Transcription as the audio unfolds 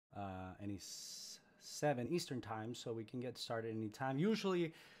and it's 7 Eastern time, so we can get started anytime.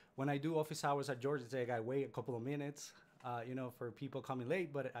 Usually, when I do office hours at Georgia Tech, I wait a couple of minutes, for people coming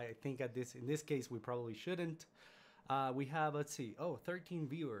late. But I think in this case, we probably shouldn't. We have, let's see, 13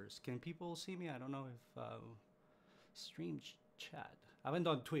 viewers. Can people see me? I don't know if stream chat. I haven't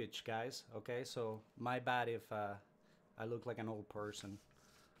done Twitch, guys. Okay, so my bad if I look like an old person.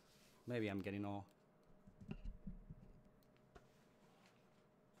 Maybe I'm getting old.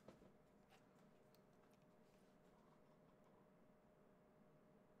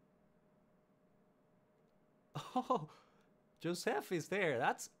 Oh, Joseph is there.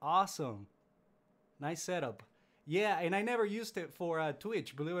 That's awesome. Nice setup. Yeah, and I never used it for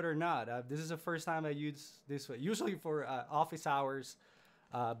Twitch, believe it or not. This is the first time I use this. Usually for office hours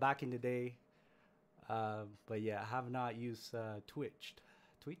back in the day. But yeah, I have not used Twitch.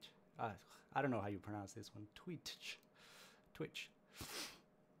 Twitch? I don't know how you pronounce this one. Twitch. Twitch.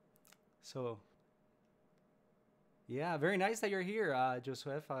 So, yeah, very nice that you're here,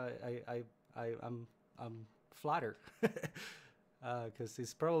 Joseph. I'm flattered because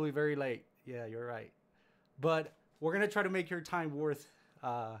it's probably very late. Yeah, you're right. But we're gonna try to make your time worth,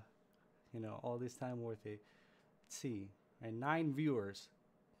 all this time worth it. Let's see, and 9 viewers.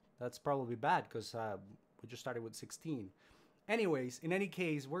 That's probably bad because we just started with 16. Anyways, in any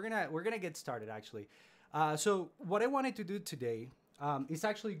case, we're gonna get started actually. So what I wanted to do today is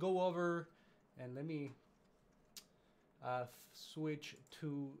actually go over, and let me switch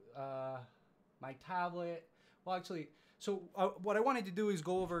to my tablet. Well, actually, so what I wanted to do is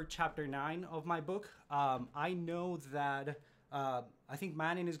go over chapter 9 of my book. I know that I think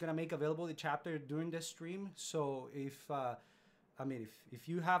Manning is gonna make available the chapter during this stream. So if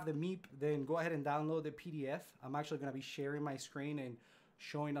you have the MEEP, then go ahead and download the PDF. I'm actually gonna be sharing my screen and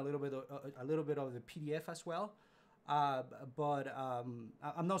showing a little bit of the PDF as well. But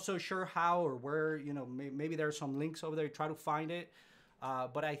I'm not so sure how or where. Maybe there's some links over there. Try to find it.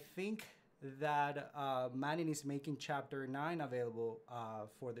 But I think that Manning is making chapter 9 available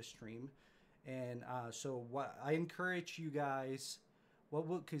for the stream. And so what I encourage you guys, what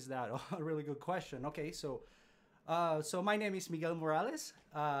book is that? Oh, a really good question. Okay, so my name is Miguel Morales.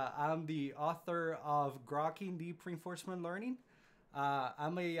 I'm the author of Grokking Deep Reinforcement Learning.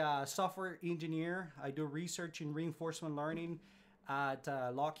 I'm a software engineer. I do research in reinforcement learning at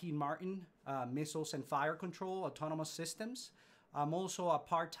Lockheed Martin, Missiles and Fire Control, Autonomous Systems. I'm also a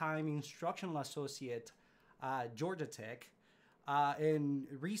part-time instructional associate at Georgia Tech. I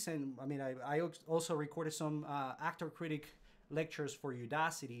also recorded some actor critic lectures for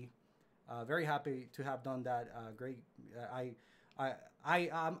Udacity. Very happy to have done that. Great.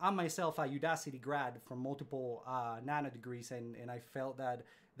 I'm myself a Udacity grad from multiple nano degrees, and I felt that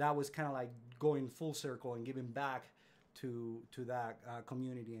was kind of like going full circle and giving back to that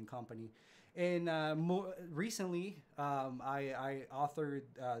community and company. And recently, I authored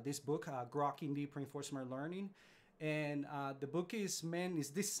this book, Grokking Deep Reinforcement Learning, and the book is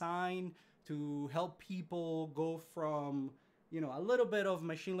designed to help people go from a little bit of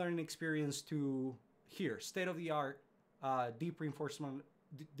machine learning experience to here, state-of-the-art deep reinforcement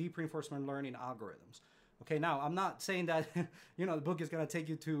learning algorithms. Okay, now I'm not saying that the book is going to take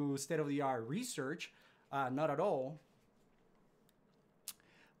you to state-of-the-art research, not at all.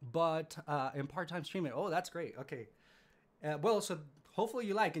 But in part-time streaming, oh, that's great. Okay, so hopefully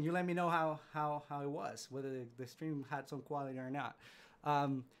you like, and you let me know how it was, whether the stream had some quality or not.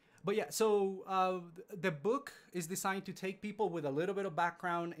 But yeah, so the book is designed to take people with a little bit of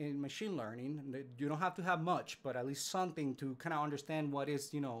background in machine learning. You don't have to have much, but at least something to kind of understand what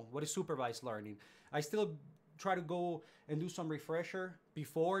is supervised learning. I still try to go and do some refresher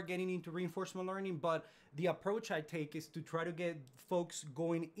before getting into reinforcement learning, but the approach I take is to try to get folks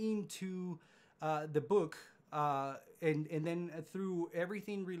going into the book and then through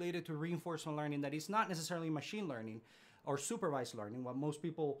everything related to reinforcement learning that is not necessarily machine learning or supervised learning, what most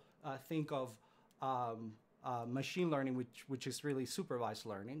people think of machine learning, which is really supervised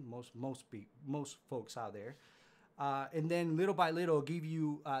learning, most folks out there. And then little by little give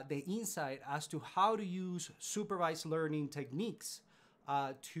you the insight as to how to use supervised learning techniques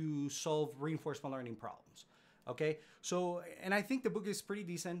to solve reinforcement learning problems. Okay, so, and I think the book is pretty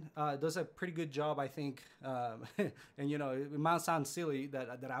decent, does a pretty good job, I think. And it might sound silly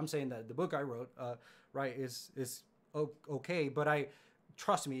that I'm saying that the book I wrote, right, is okay, but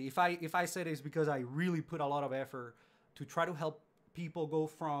trust me, if I said it's because I really put a lot of effort to try to help people go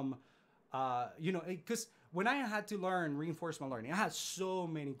from, because when I had to learn reinforcement learning, I had so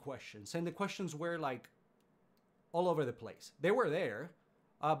many questions, and the questions were like all over the place. They were there,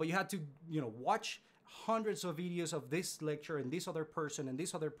 but you had to, watch hundreds of videos of this lecture and this other person and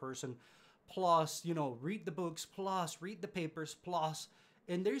this other person, plus, you know, read the books, plus read the papers, plus,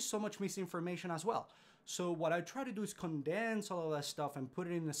 and there's so much misinformation as well. So what I try to do is condense all of that stuff and put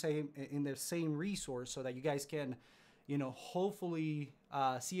it in the same resource so that you guys can, you know, hopefully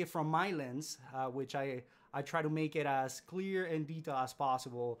see it from my lens, which I try to make it as clear and detailed as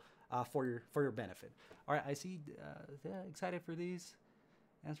possible for your benefit. All right, I see. Yeah, excited for these.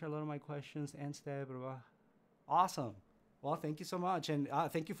 Answer a lot of my questions and step. Blah, blah. Awesome. Well, thank you so much, and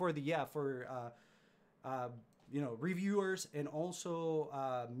thank you for the you know, reviewers and also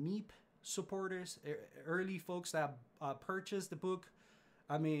MEEP supporters, early folks that purchased the book.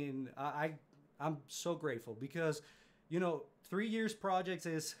 I mean, I'm so grateful because, you know, 3 years projects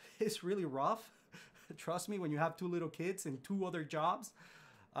is really rough. Trust me, when you have 2 little kids and 2 other jobs,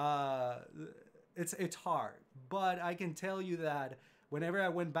 it's hard. But I can tell you that whenever I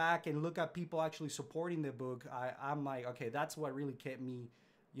went back and look at people actually supporting the book, I'm like, okay, that's what really kept me,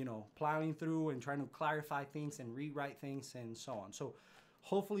 you know, plowing through and trying to clarify things and rewrite things and so on. So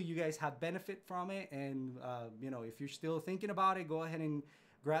hopefully you guys have benefit from it. And, you know, if you're still thinking about it, go ahead and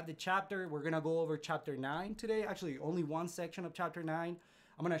grab the chapter. We're going to go over chapter 9 today. Actually, only one section of chapter 9.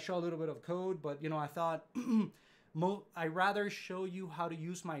 I'm going to show a little bit of code, but, you know, I thought I'd rather show you how to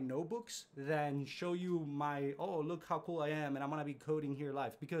use my notebooks than show you my, oh, look how cool I am, and I'm going to be coding here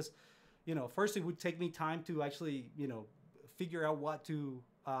live. Because, you know, first it would take me time to actually, you know, figure out what to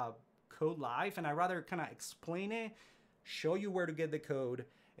code live, and I'd rather kind of explain it, show you where to get the code,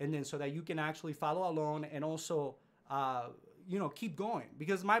 and then so that you can actually follow along and also, you know, keep going.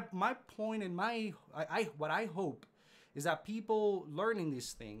 Because my point and what I hope is that people learning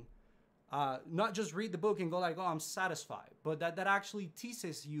this thing, not just read the book and go like, oh, I'm satisfied, but that actually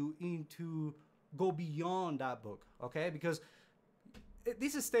teaches you into go beyond that book, okay? Because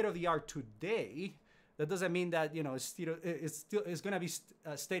this is state of the art today. That doesn't mean that, you know, it's going to be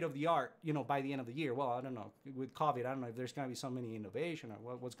state of the art, you know, by the end of the year. Well, I don't know. With COVID, I don't know if there's going to be so many innovation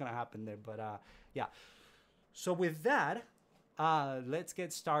or what's going to happen there. But yeah. So with that, let's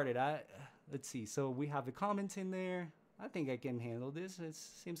get started. Let's see. So we have the comments in there. I think I can handle this. It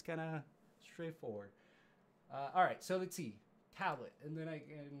seems kind of straightforward. All right. So let's see. Tablet. And then I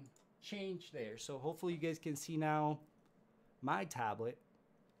can change there. So hopefully you guys can see now my tablet.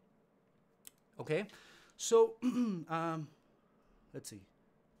 Okay. So let's see.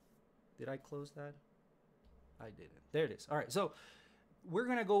 Did I close that? I didn't. There it is. All right. So we're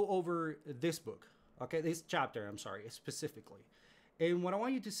going to go over this book. Okay. This chapter, I'm sorry, specifically. And what I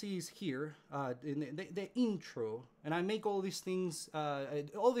want you to see is here in the intro, and I make all these things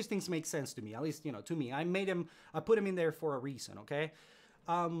make sense to me, at least, you know, to me. I put them in there for a reason, okay?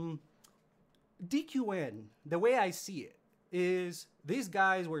 DQN, the way I see it, is these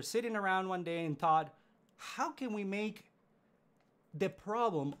guys were sitting around one day and thought, how can we make the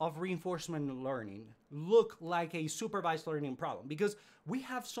problem of reinforcement learning look like a supervised learning problem? Because we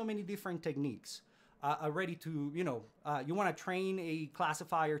have so many different techniques. Ready to, you know, you want to train a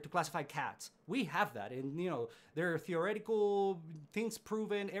classifier to classify cats. We have that. And, you know, there are theoretical things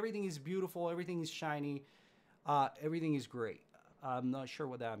proven. Everything is beautiful. Everything is shiny. Everything is great. I'm not sure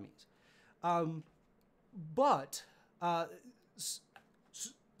what that means.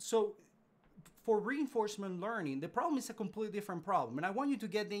 So for reinforcement learning, the problem is a completely different problem. And I want you to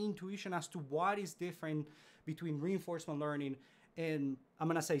get the intuition as to what is different between reinforcement learning and, I'm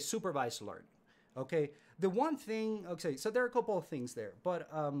going to say, supervised learning. Okay, the one thing, okay, so there are a couple of things there, but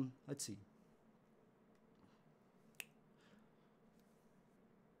let's see.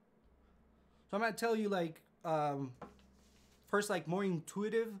 So I'm going to tell you, like, first, like, more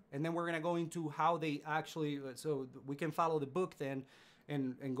intuitive, and then we're going to go into how they actually, so we can follow the book then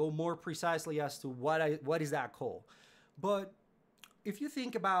and go more precisely as to what is that called. But if you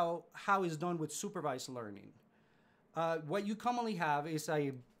think about how it's done with supervised learning, what you commonly have is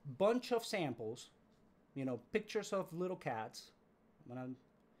a bunch of samples, you know, pictures of little cats. I'm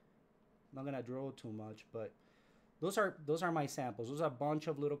not gonna draw too much, but those are my samples. Those are a bunch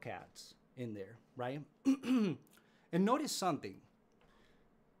of little cats in there, right? And notice something.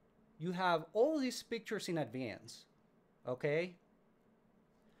 You have all these pictures in advance, okay?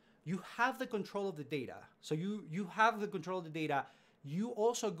 You have the control of the data. So you have the control of the data. You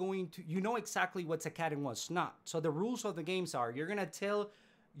also you know exactly what's a cat and what's not. So the rules of the games are, you're gonna tell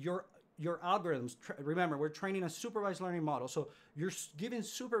your algorithms, remember, we're training a supervised learning model, so you're giving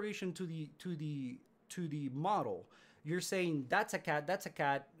supervision to the model. You're saying that's a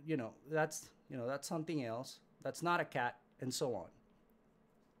cat, you know, that's something else, that's not a cat, and so on,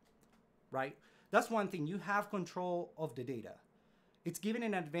 right? That's one thing. You have control of the data. It's given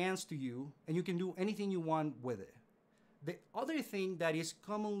in advance to you, and you can do anything you want with it. The other thing that is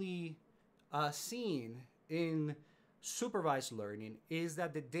commonly seen in supervised learning is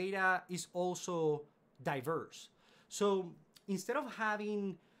that the data is also diverse. So instead of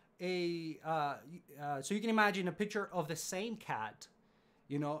having so you can imagine a picture of the same cat,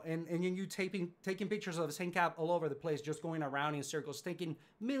 you know, and then you taking pictures of the same cat all over the place, just going around in circles, taking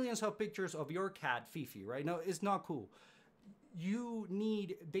millions of pictures of your cat, Fifi, right? No, it's not cool. You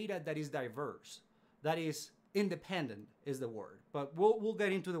need data that is diverse, that is independent is the word. But we'll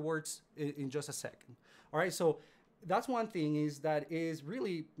get into the words in just a second. All right, so that's one thing is that is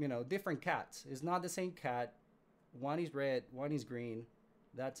really, you know, different cats. It's not the same cat. One is red, one is green.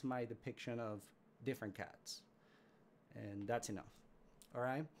 That's my depiction of different cats. And that's enough. All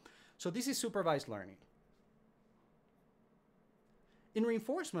right? So this is supervised learning. In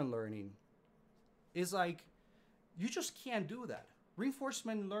reinforcement learning, it's like you just can't do that.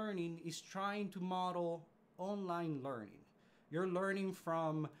 Reinforcement learning is trying to model online learning. You're learning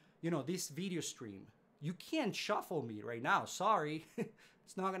from, you know, this video stream. You can't shuffle me right now. Sorry.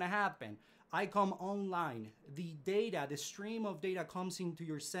 It's not going to happen. I come online. The data, the stream of data comes into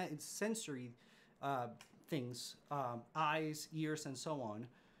your sensory things, eyes, ears, and so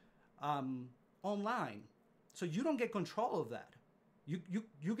on, online. So you don't get control of that.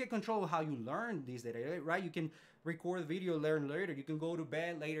 You get control of how you learn these data, right? You can record the video, learn later. You can go to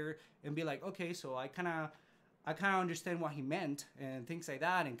bed later and be like, okay, so I kind of understand what he meant and things like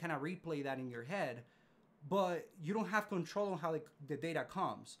that, and kind of replay that in your head. But you don't have control on how the data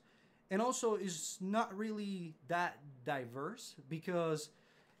comes. And also, it's not really that diverse because,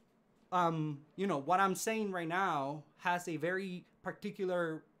 you know, what I'm saying right now has a very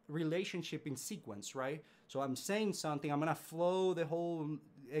particular relationship in sequence, right? So I'm saying something, I'm gonna flow the whole,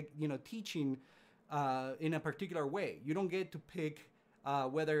 you know, teaching in a particular way. You don't get to pick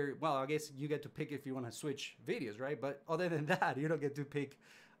whether, well, I guess you get to pick if you want to switch videos, right? But other than that, you don't get to pick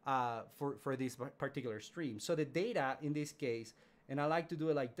for this particular stream. So the data in this case, and I like to do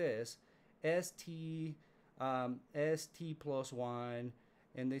it like this, ST plus 1,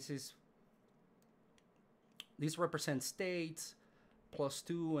 and this represents states, plus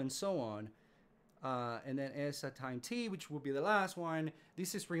 2, and so on. And then S at time t, which will be the last one.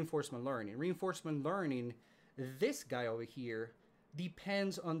 This is reinforcement learning. Reinforcement learning, this guy over here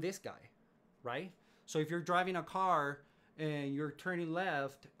depends on this guy, right? So if you're driving a car and you're turning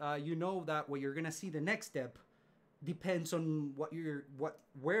left, you know that what you're gonna see the next step depends on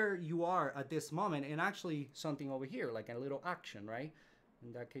where you are at this moment, and actually something over here, like a little action, right?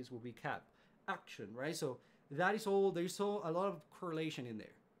 In that case will be cap action, right? So that is all, there's a lot of correlation in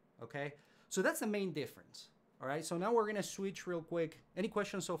there, okay? So that's the main difference, all right? So now we're gonna switch real quick. Any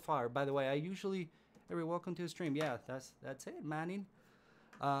questions so far? By the way, I usually, welcome to the stream. Yeah, that's it, Manning.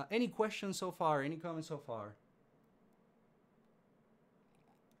 Any questions so far? Any comments so far?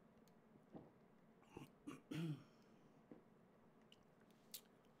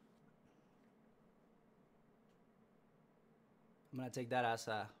 I'm gonna take that as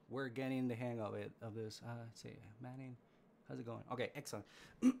we're getting the hang of it, of this. Let's see, Manning, how's it going? Okay, excellent.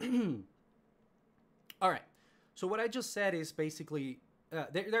 All right. So what I just said is basically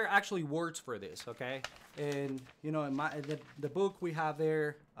there are actually words for this, okay? And you know, in the book we have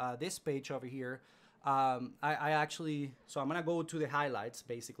there, this page over here. I actually, so I'm gonna go to the highlights.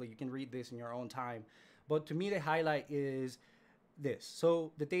 Basically, you can read this in your own time. But to me, the highlight is this.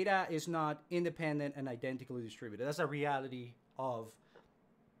 So the data is not independent and identically distributed. That's a reality of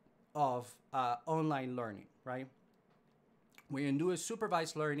online learning, right? When you do a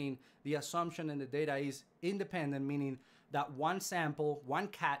supervised learning, the assumption in the data is independent, meaning that one sample, one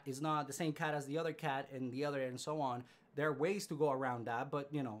cat is not the same cat as the other cat and the other and so on. There are ways to go around that, but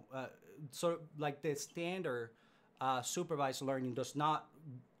you know, so like the standard supervised learning does not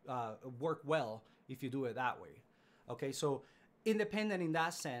work well if you do it that way. Okay, so independent in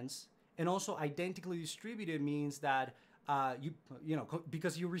that sense, and also identically distributed means that you know,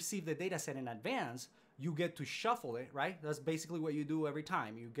 because you receive the data set in advance, you get to shuffle it, right? That's basically what you do every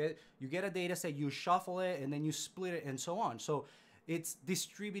time. You get a data set, you shuffle it, and then you split it, and so on. So it's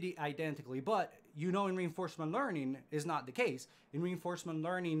distributed identically. But you know, in reinforcement learning is not the case. In reinforcement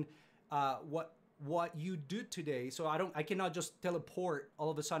learning, what you do today, so I cannot just teleport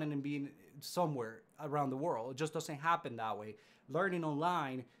all of a sudden and be somewhere around the world. It just doesn't happen that way. Learning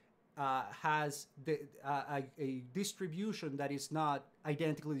online has a distribution that is not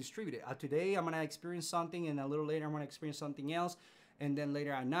identically distributed. Today I'm gonna experience something, and a little later I'm gonna experience something else, and then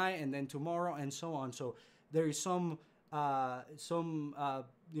later at night, and then tomorrow, and so on. So there is some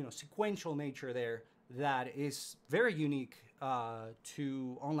you know, sequential nature there that is very unique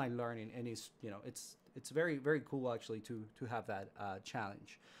to online learning, and is, you know, it's very very cool actually to have that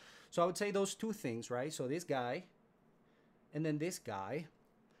challenge. So I would say those two things, right? So this guy, and then this guy.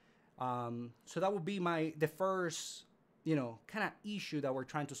 So that would be the first, you know, kind of issue that we're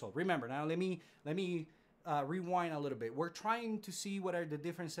trying to solve. Remember, now let me rewind a little bit. We're trying to see what are the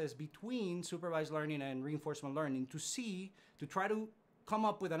differences between supervised learning and reinforcement learning to try to come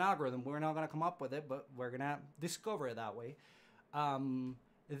up with an algorithm. We're not going to come up with it, but we're going to discover it that way.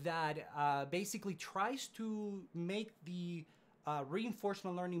 That basically tries to make the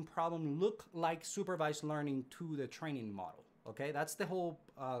reinforcement learning problem look like supervised learning to the training model. Okay, that's the whole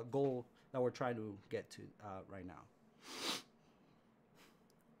goal that we're trying to get to right now.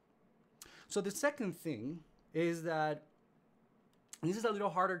 So the second thing is that, this is a little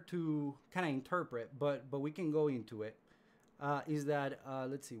harder to kind of interpret, but we can go into it. Is that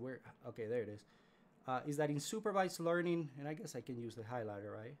let's see where? Okay, there it is. Is that in supervised learning, and I guess I can use the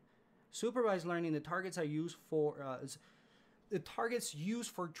highlighter, right? Supervised learning, the targets are used for the targets used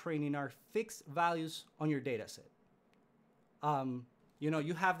for training are fixed values on your data set. You know,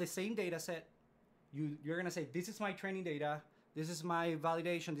 you have the same data set. You're gonna say, this is my training data, this is my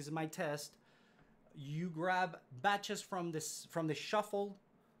validation, this is my test. You grab batches from the shuffle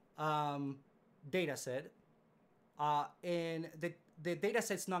data set, and the data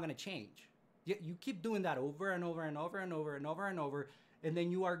set's not gonna change. You keep doing that over and over and over and over and over and over, and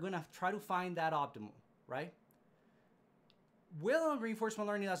then you are gonna try to find that optimal, right? Well, in reinforcement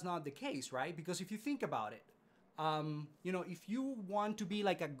learning, that's not the case, right? Because if you think about it, you know, if you want to be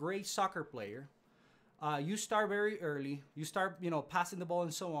like a great soccer player, you start very early, you start, you know, passing the ball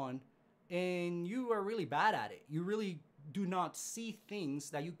and so on, and you are really bad at it. You really do not see things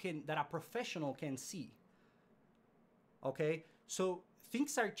that a professional can see. Okay, so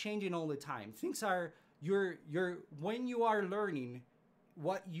things are changing all the time. Things are when you are learning,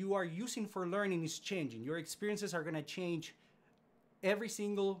 what you are using for learning is changing. Your experiences are gonna change every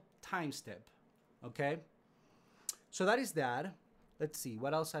single time step. Okay. So that is that. Let's see,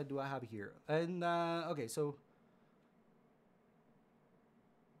 what else do I have here? And okay, so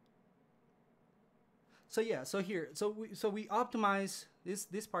yeah, so here, so we optimize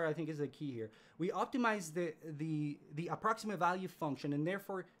this part. I think is the key here. We optimize the approximate value function, and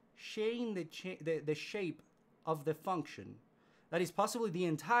therefore change the shape of the function. That is possibly the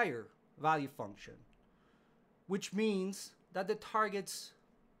entire value function, which means that the targets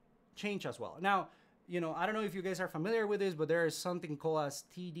change as well. Now, you know, I don't know if you guys are familiar with this, but there is something called as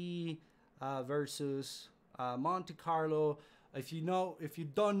TD versus Monte Carlo. If you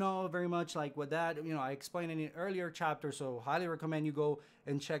don't know very much like what that, you know, I explained in an earlier chapter, so highly recommend you go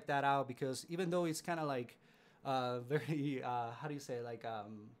and check that out, because even though it's kind of like very, how do you say, like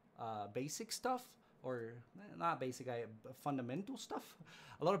basic stuff, or not basic, fundamental stuff.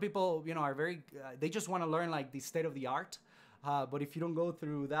 A lot of people, you know, are very, they just want to learn like the state of the art. But if you don't go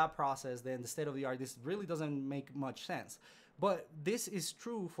through that process, then the state of the art, this really doesn't make much sense. But this is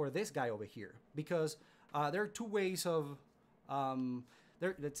true for this guy over here, because there are two ways of,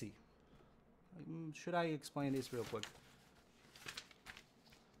 let's see. Should I explain this real quick?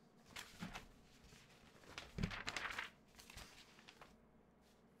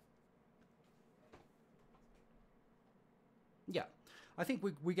 Yeah, I think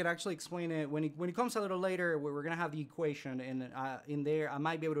we can actually explain it when it comes a little later. We're gonna have the equation, and in there I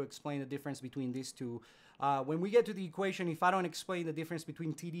might be able to explain the difference between these two. When we get to the equation, if I don't explain the difference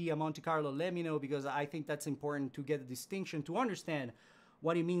between TD and Monte Carlo, let me know, because I think that's important to get the distinction, to understand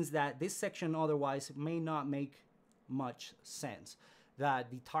what it means that this section otherwise may not make much sense. That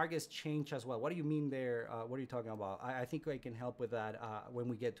the targets change as well. What do you mean there? What are you talking about? I think I can help with that when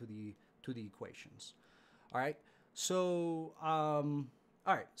we get to the equations. All right. So, all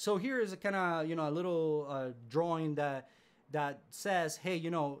right. So here is a kind of, you know, a little drawing that says, hey, you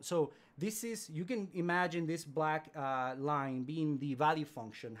know, so this is, you can imagine this black line being the value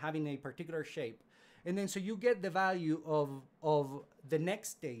function, having a particular shape. And then so you get the value of the next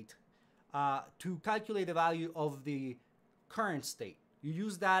state to calculate the value of the current state. You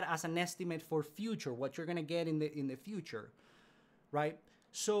use that as an estimate for future, what you're going to get in the future, right?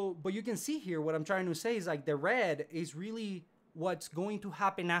 So, but you can see here, what I'm trying to say is like the red is really what's going to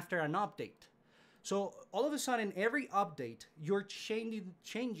happen after an update. So all of a sudden, every update, you're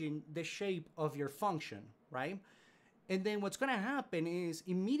changing the shape of your function, right? And then what's going to happen is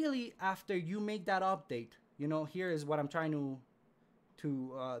immediately after you make that update, you know, here is what I'm trying to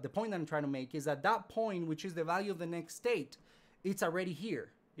the point that I'm trying to make is that point, which is the value of the next state, it's already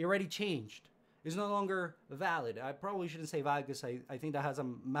here. It already changed. It's no longer valid. I probably shouldn't say valid, because I think that has a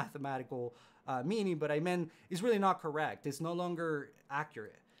mathematical meaning, but I meant it's really not correct. It's no longer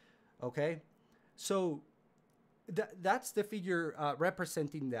accurate. Okay, so that's the figure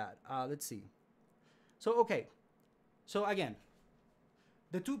representing that. Let's see. So okay, so again,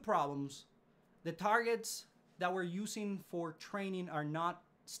 the two problems, the targets that we're using for training are not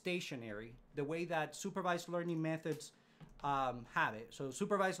stationary the way that supervised learning methods have it. So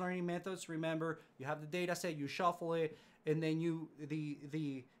supervised learning methods, remember, you have the data set, you shuffle it, and then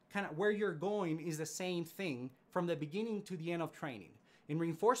the kind of where you're going is the same thing from the beginning to the end of training. In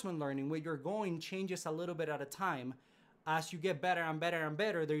reinforcement learning, where you're going changes a little bit at a time. As you get better and better and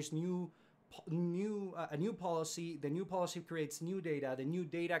better, there's a new policy. The new policy creates new data. The new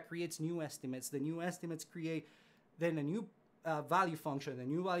data creates new estimates. The new estimates create then a new value function. The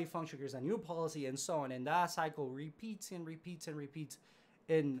new value function creates a new policy, and so on. And that cycle repeats and repeats and repeats.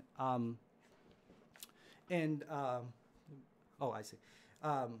 Oh, I see.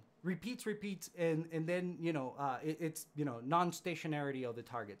 Repeats, and then it's non-stationarity of the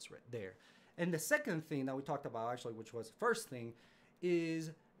targets right there. And the second thing that we talked about, actually, which was the first thing,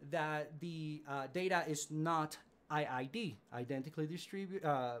 is that the data is not IID, identically distributed,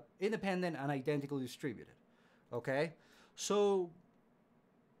 independent and identically distributed. Okay, so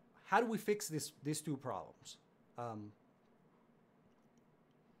how do we fix these two problems?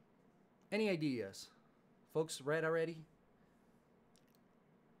 Any ideas, folks? Read already?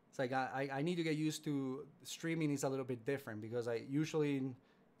 It's like I need to get used to streaming is a little bit different because I usually in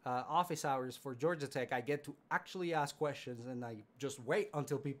office hours for Georgia Tech, I get to actually ask questions and I just wait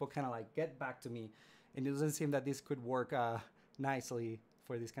until people kind of like get back to me. And it doesn't seem that this could work nicely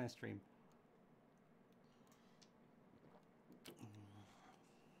for this kind of stream.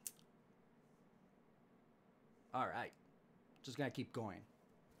 All right, just gonna keep going.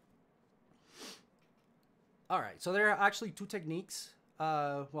 All right, so there are actually two techniques.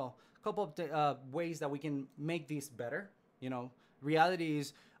 Well, a couple of ways that we can make this better. Reality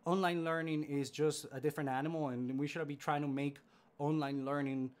is online learning is just a different animal, and we should be trying to make online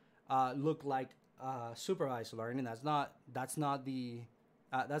learning look like supervised learning. That's not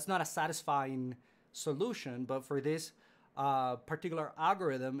a satisfying solution. But for this particular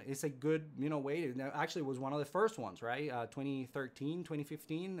algorithm, it's a good way to. Actually, it was one of the first ones, right? 2013,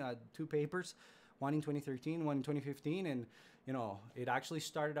 2015, two papers, one in 2013, one in 2015, and it actually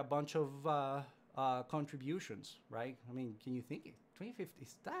started a bunch of contributions, right? I mean, can you think it? 2050,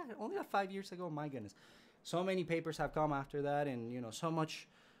 is that only 5 years ago? My goodness. So many papers have come after that, and so much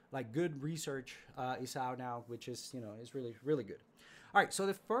like good research is out now, which is is really, really good. All right, so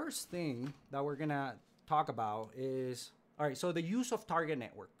the first thing that we're gonna talk about is, all right, so the use of target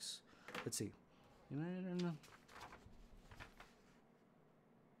networks. Let's see.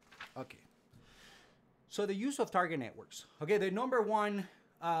 Okay. So the use of target networks. Okay, the number one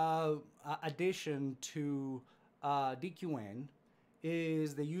addition to DQN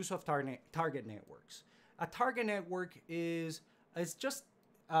is the use of target networks. A target network is just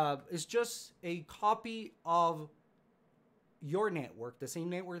a copy of your network, the same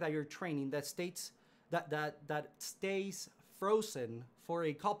network that you're training, that stays frozen for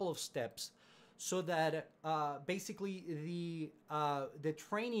a couple of steps, so that basically the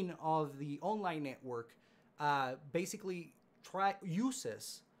training of the online network basically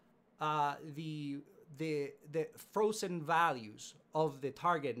uses the frozen values of the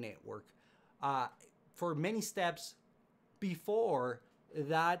target network for many steps before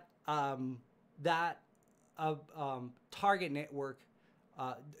that target network,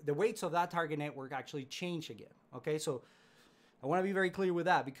 the weights of that target network actually change again. Okay, so I want to be very clear with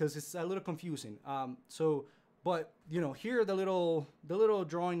that because it's a little confusing. But here the little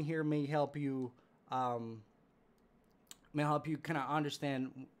drawing here may help you kind of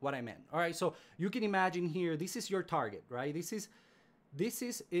understand what I meant. All right, so you can imagine here, this is your target, right? This is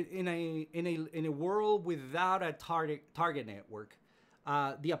in a world without a target network.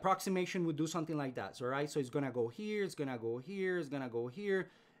 The approximation would do something like that. So right, so it's gonna go here, it's gonna go here, it's gonna go here,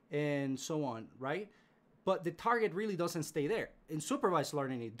 and so on, right? But the target really doesn't stay there. In supervised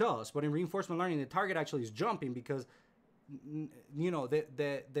learning, it does, but in reinforcement learning, the target actually is jumping because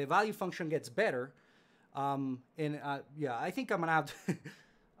the value function gets better. Yeah, I think I'm gonna have to.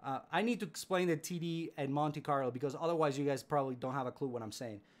 I need to explain the TD and Monte Carlo because otherwise you guys probably don't have a clue what I'm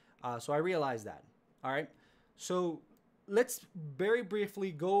saying. So I realize that. All right. So let's very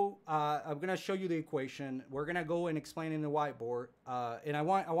briefly go. I'm gonna show you the equation. We're gonna go and explain in the whiteboard. And I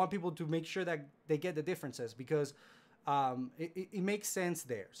want people to make sure that they get the differences because it makes sense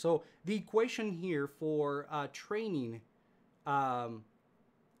there. So the equation here for training a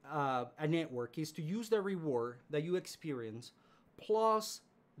network is to use the reward that you experience plus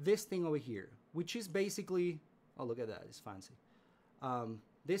this thing over here, which is basically, oh, look at that, it's fancy.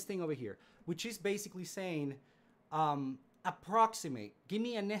 This thing over here, which is basically saying, approximate, give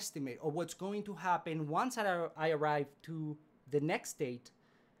me an estimate of what's going to happen once I arrive to the next state,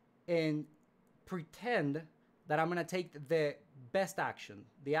 and pretend that I'm going to take the best action,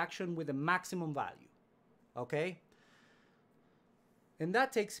 the action with the maximum value. Okay? And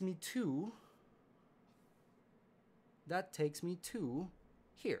that takes me to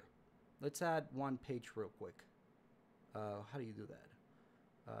here. Let's add one page real quick. How do you do that?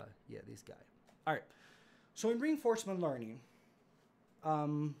 Yeah, this guy. All right. So in reinforcement learning,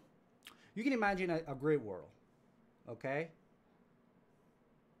 you can imagine a grid world, okay?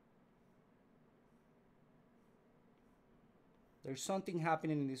 There's something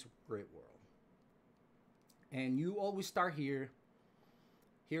happening in this grid world. And you always start here.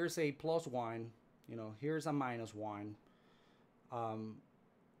 Here's a +1, here's a -1.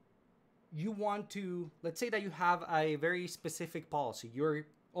 You want to, let's say that you have a very specific policy. You're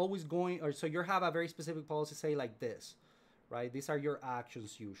always going, or so you have a very specific policy, say like this, right? These are your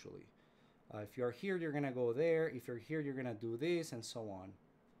actions usually. If you're here, you're gonna go there. If you're here, you're gonna do this, and so on.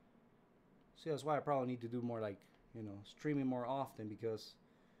 See, that's why I probably need to do more like, streaming more often, because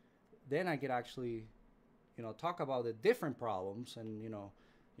then I could actually, talk about the different problems, and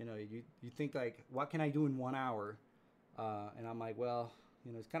you think like, what can I do in 1 hour? And I'm like, well,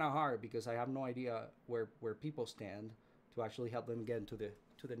 it's kind of hard because I have no idea where people stand to actually help them get into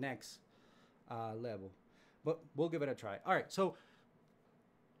the next level. But we'll give it a try. All right, so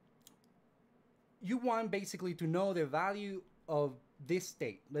you want basically to know the value of this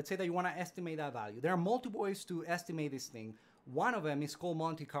state. Let's say that you want to estimate that value. There are multiple ways to estimate this thing. One of them is called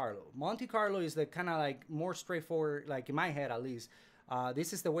Monte Carlo. Monte Carlo is the kind of like more straightforward, like in my head at least.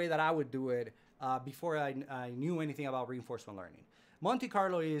 This is the way that I would do it before I knew anything about reinforcement learning. Monte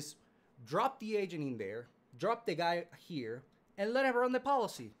Carlo is drop the agent in there, drop the guy here, and let her run the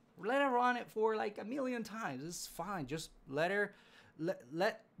policy. Let her run it for like 1,000,000 times. It's fine. Just let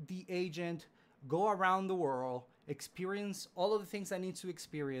the agent go around the world, experience all of the things that needs to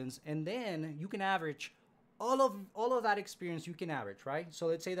experience, and then you can average all of that experience. You can average, right? So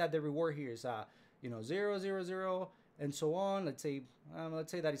let's say that the reward here is 0, 0, 0, and so on. Let's say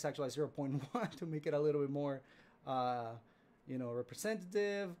that it's actually 0.1 to make it a little bit more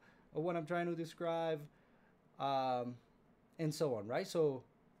representative of what I'm trying to describe, and so on, right? So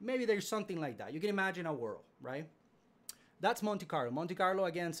maybe there's something like that. You can imagine a world, right? That's Monte Carlo. Monte Carlo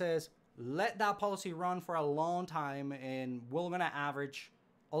again says, let that policy run for a long time, and we're gonna average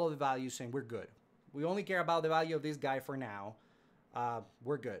all of the values, and we're good. We only care about the value of this guy for now.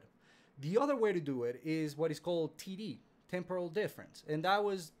 We're good. The other way to do it is what is called TD, temporal difference. And that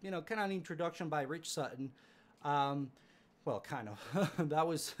was, kind of an introduction by Rich Sutton. Well, kind of. That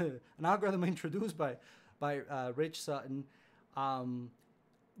was an algorithm introduced by Rich Sutton.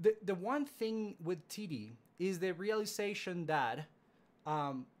 The one thing with TD is the realization that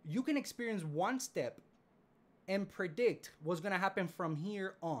you can experience one step and predict what's going to happen from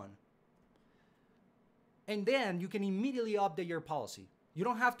here on. And then you can immediately update your policy. You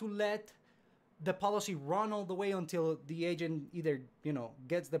don't have to let the policy run all the way until the agent either,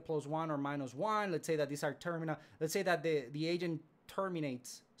 gets the +1 or -1. Let's say that these are terminal. Let's say that the agent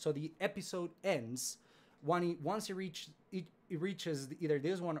terminates, so the episode ends once it reaches either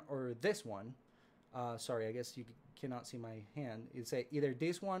this one or this one. Sorry, I guess you cannot see my hand. It's either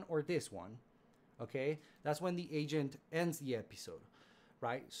this one or this one. Okay, that's when the agent ends the episode,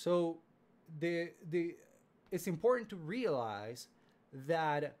 right? So it's important to realize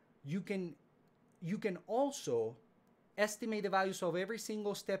that you can also estimate the values of every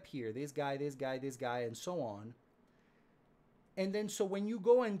single step here, this guy, this guy, this guy, and so on. And then so when you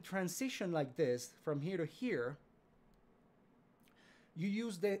go and transition like this from here to here, you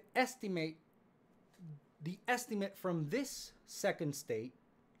use the estimate from this second state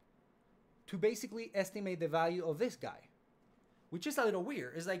to basically estimate the value of this guy, which is a little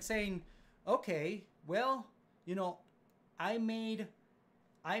weird. It's like saying, okay, well, I made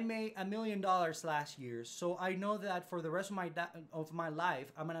 $1 million last year, so I know that for the rest of my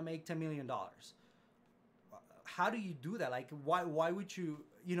life, I'm gonna make $10 million. How do you do that? Like, why would you?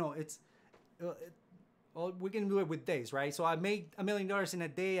 Well, we can do it with days, right? So I make $1 million in a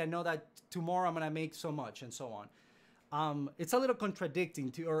day. I know that tomorrow I'm gonna make so much, and so on. It's a little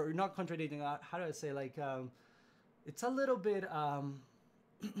contradicting or not contradicting. How do I say? Like, it's a little bit.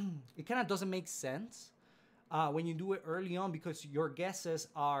 It kind of doesn't make sense. When you do it early on, because your guesses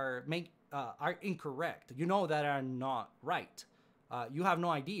are incorrect. That are not right. You have no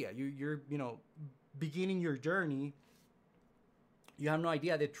idea. You're beginning your journey. You have no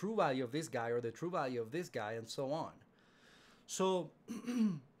idea the true value of this guy or the true value of this guy, and so on. So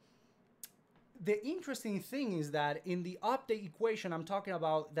the interesting thing is that in the update equation, I'm talking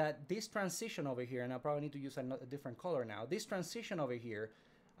about that this transition over here, and I probably need to use a different color now. This transition over here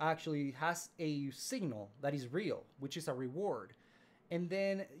actually has a signal that is real, which is a reward. And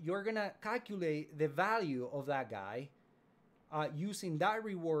then you're gonna calculate the value of that guy using that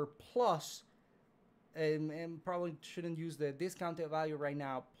reward plus, and probably shouldn't use the discounted value right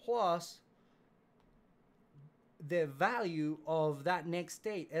now, plus the value of that next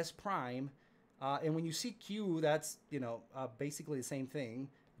state, S prime. And when you see Q, that's, basically the same thing,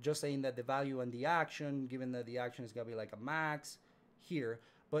 just saying that the value and the action, given that the action is gonna be like a max here.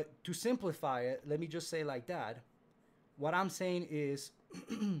 But to simplify it, let me just say like that. What I'm saying is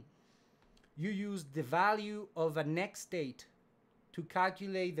you use the value of a next state to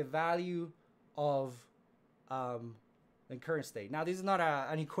calculate the value of the current state. Now, this is not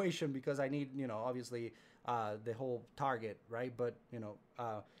an equation because I need, obviously the whole target, right? But,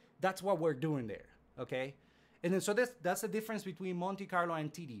 that's what we're doing there, okay? And then so that's the difference between Monte Carlo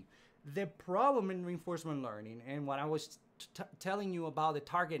and TD. The problem in reinforcement learning, and what I was telling you about the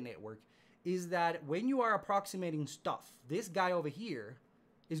target network, is that when you are approximating stuff, this guy over here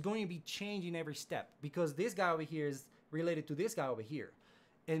is going to be changing every step because this guy over here is related to this guy over here.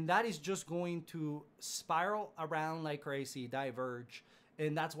 And that is just going to spiral around like crazy, diverge.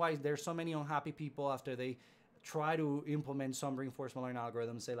 And that's why there's so many unhappy people after they try to implement some reinforcement learning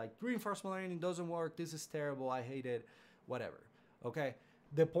algorithms, say like, reinforcement learning doesn't work, this is terrible, I hate it, whatever, okay?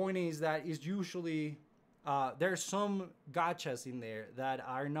 The point is that it's usually, there's some gotchas in there that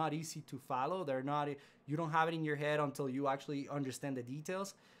are not easy to follow. They're not, you don't have it in your head until you actually understand the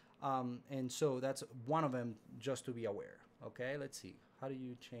details. And so that's one of them, just to be aware. Okay, let's see. How do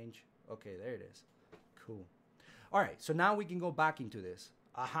you change? Okay, there it is. Cool. All right, so now we can go back into this.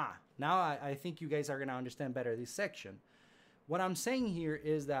 Aha, now I think you guys are gonna understand better this section. What I'm saying here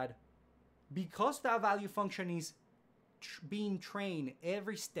is that because that value function is being trained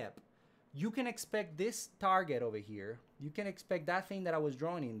every step, you can expect this target over here. You can expect that thing that I was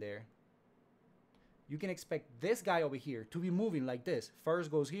drawing in there. You can expect this guy over here to be moving like this.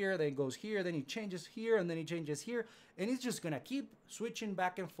 First goes here, then goes here, then he changes here, and then he changes here. And it's just gonna keep switching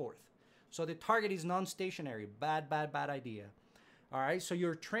back and forth. So the target is non-stationary. Bad, bad, bad idea. All right, so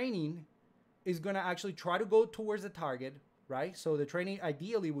your training is gonna actually try to go towards the target, right? So the training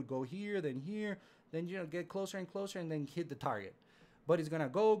ideally would go here, then get closer and closer, and then hit the target. But it's gonna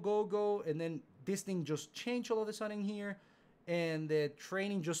go, go, go, and then this thing just change all of a sudden here, and the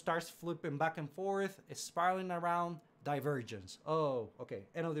training just starts flipping back and forth, it's spiraling around, divergence. Oh, okay,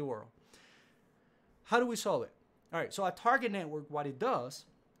 end of the world. How do we solve it? All right, so a target network, what it does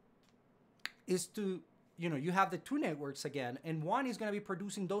is to, you have the two networks again, and one is gonna be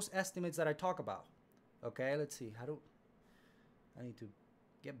producing those estimates that I talk about. Okay, let's see, I need to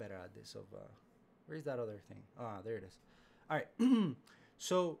get better at this of, where's that other thing? Ah, there it is. All right,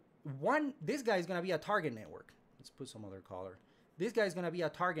 so this guy is gonna be a target network. Let's put some other color. This guy is gonna be a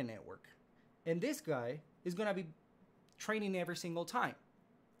target network. And this guy is gonna be training every single time,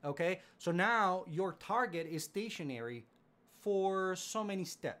 okay? So now your target is stationary for so many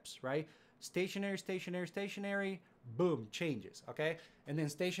steps, right? Stationary, stationary, stationary, boom, changes, okay? And then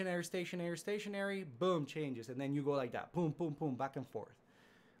stationary, stationary, stationary, boom, changes. And then you go like that, boom, boom, boom, back and forth.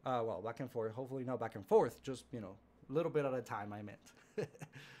 Well, back and forth, hopefully not back and forth, just, a little bit at a time, I meant.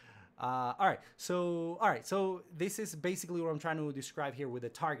 All right, so this is basically what I'm trying to describe here with the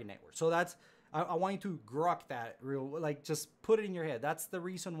target network. So that's, I want you to grok that just put it in your head. That's the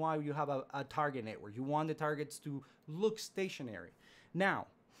reason why you have a target network. You want the targets to look stationary. Now,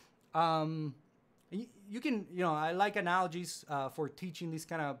 you can, I like analogies for teaching these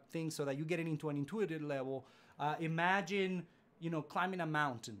kind of things so that you get it into an intuitive level. Imagine, climbing a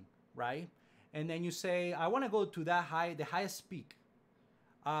mountain, right? And then you say, I want to go to that the highest peak.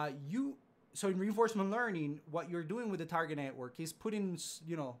 So in reinforcement learning, what you're doing with the target network is putting,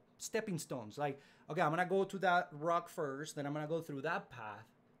 stepping stones. Like, okay, I'm going to go to that rock first, then I'm going to go through that path.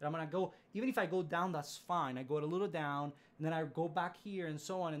 Then I'm going to go, even if I go down, that's fine. I go a little down, and then I go back here and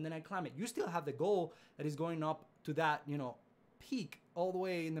so on, and then I climb it. You still have the goal that is going up to that, peak all the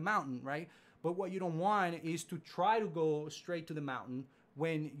way in the mountain, right? But what you don't want is to try to go straight to the mountain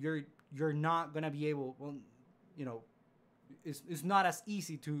when you're not going to be able, it's not as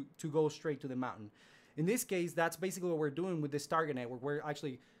easy to go straight to the mountain. In this case, that's basically what we're doing with this target network. We're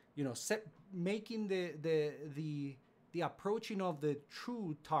actually, making the approaching of the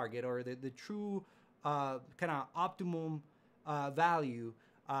true target or the true kind of optimum value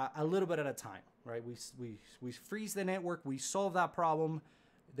a little bit at a time. right? We freeze the network, we solve that problem,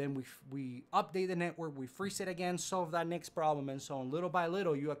 then we update the network, we freeze it again, solve that next problem, and so on. Little by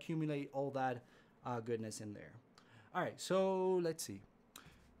little, you accumulate all that goodness in there. All right, so let's see.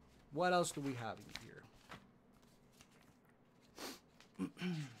 What else do we have in here?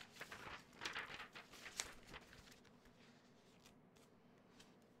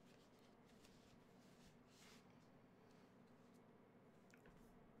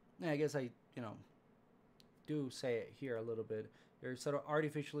 Yeah, I guess I, do say it here a little bit. You're sort of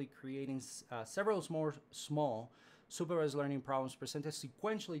artificially creating several small supervised learning problems presented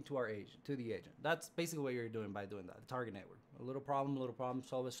sequentially to the agent. That's basically what you're doing by doing that. The target network, a little problem,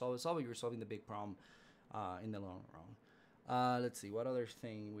 solve it, solve it, solve it. You're solving the big problem in the long run. Let's see, what other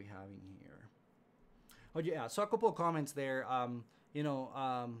thing we have in here? Oh yeah, so a couple of comments there.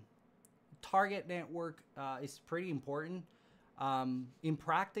 Target network is pretty important. In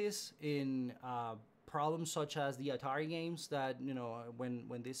practice, in problems such as the Atari games that,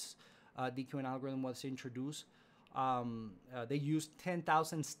 when this DQN algorithm was introduced, they used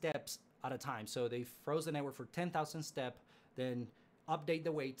 10,000 steps at a time. So they froze the network for 10,000 steps, then update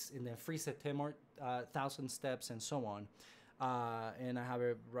the weights, and then freeze it 10 more thousand steps, and so on. And I have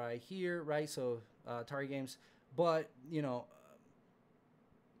it right here, right? So Atari games, but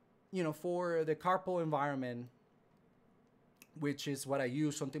for the carpal environment, which is what I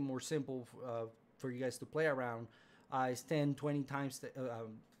use, something more simple for you guys to play around, is 10, 20 times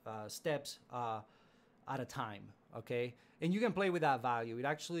steps at a time, okay? And you can play with that value. It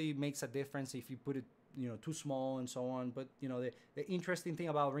actually makes a difference if you put it, too small and so on. But, the interesting thing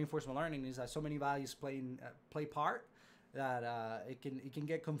about reinforcement learning is that so many values play part that it can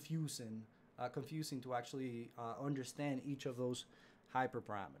get confusing to actually understand each of those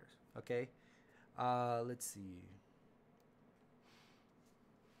hyperparameters, okay? Let's see.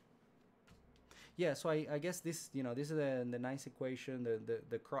 Yeah, so I guess this is the nice equation,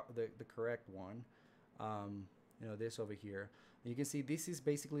 the correct one. This over here. You can see this is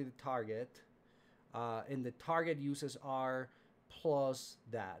basically the target, and the target uses R plus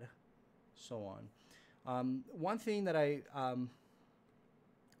that, so on. One thing that I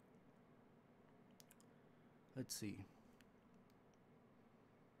let's see.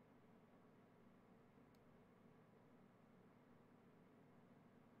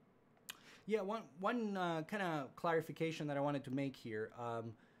 Yeah, one kind of clarification that I wanted to make here,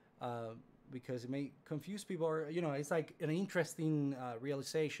 because it may confuse people, or it's like an interesting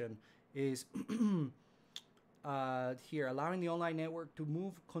realization is here, allowing the online network to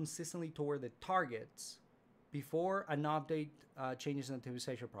move consistently toward the targets before an update changes an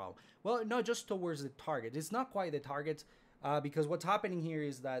optimization problem. Well, not just towards the target. It's not quite the targets, because what's happening here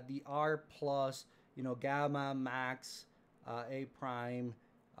is that the R plus, gamma, max, A prime,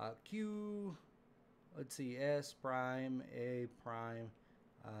 Q, let's see, S prime, A prime,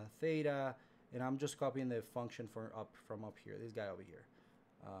 theta, and I'm just copying the function from up here, this guy over here.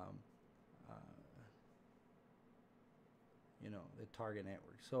 The target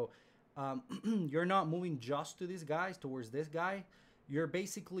network. So you're not moving just to these guys, towards this guy. You're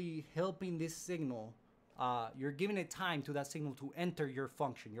basically helping this signal. You're giving it time to that signal to enter your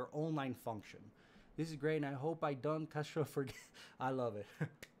function, your online function. This is great, and I hope I don't Castro forget. I love it.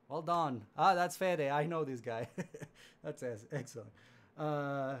 Well done. That's Fede. I know this guy. That's excellent.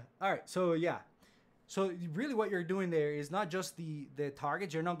 All right. So yeah. So really what you're doing there is not just the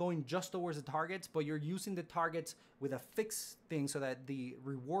targets. You're not going just towards the targets, but you're using the targets with a fixed thing so that the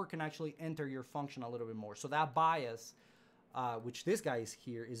reward can actually enter your function a little bit more. So that bias, which this guy is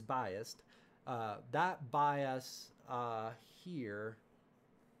here, is biased. That bias here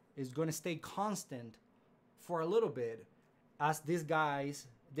is going to stay constant for a little bit as this guy,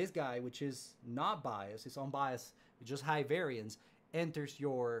 which is not biased, it's unbiased, it's just high variance, enters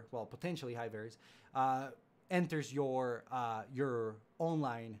your, well, potentially high variance, enters your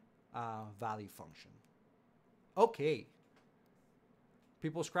online value function. Okay.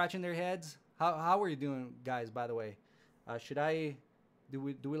 People scratching their heads. How are you doing, guys, by the way? Do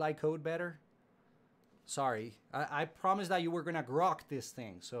we like code better? Sorry. I promised that you were going to grok this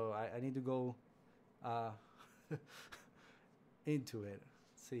thing, so I need to go into it.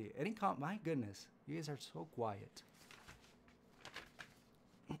 Let's see. My goodness. You guys are so quiet.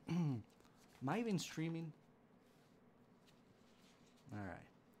 Am I even streaming? All right.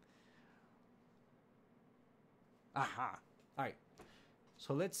 Aha. All right.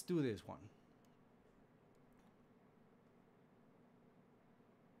 So let's do this one.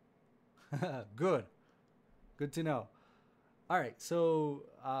 Good. Good to know. All right. So,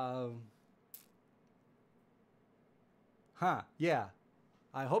 yeah.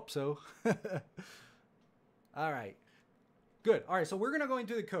 I hope so. All right. Good. All right, so we're gonna go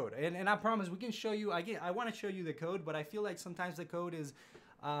into the code, and I promise we can show you. I want to show you the code, but I feel like sometimes the code is,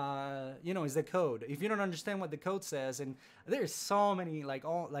 is the code. If you don't understand what the code says, and there's so many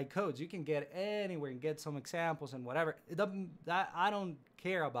codes you can get anywhere and get some examples and whatever. It doesn't. That I don't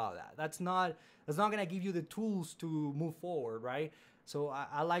care about that. That's not gonna give you the tools to move forward, right? So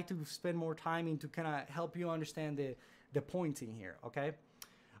I like to spend more time into kind of help you understand the pointing here. Okay.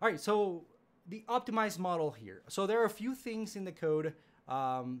 All right. So the optimized model here. So there are a few things in the code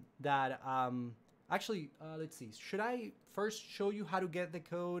actually, let's see. Should I first show you how to get the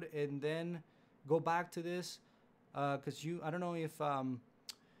code and then go back to this? Because I don't know if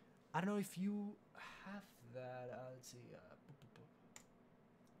you have that. Let's see.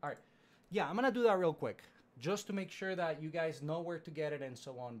 All right. Yeah, I'm gonna do that real quick, just to make sure that you guys know where to get it and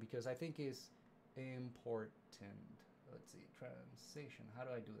so on, because I think it's important. Let's see. Translation. How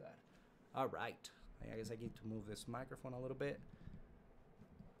do I do that? All right. I guess I need to move this microphone a little bit.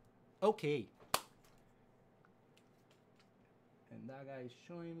 Okay. And that guy is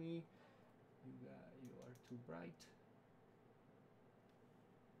showing me. You are too bright.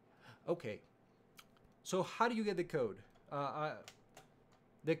 Okay. So how do you get the code?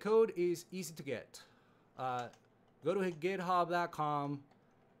 The code is easy to get. Go to github.com.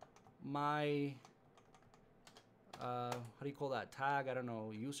 My how do you call that, tag? I don't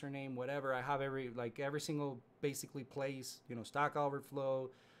know, username, whatever. I have every single basically place, Stack Overflow,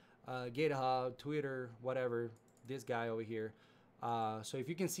 GitHub, Twitter, whatever. This guy over here. So if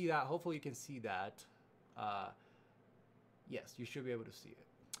you can see that, hopefully you can see that. Yes, you should be able to see it.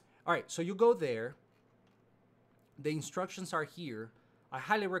 All right, so you go there. The instructions are here. I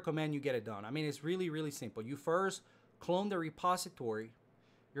highly recommend you get it done. I mean, it's really, really simple. You first clone the repository.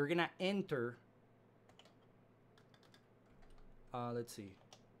 You're gonna enter. Let's see.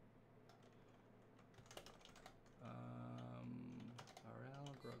 RL,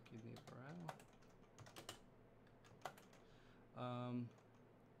 Grokking RL.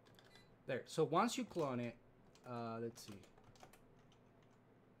 There. So once you clone it, let's see.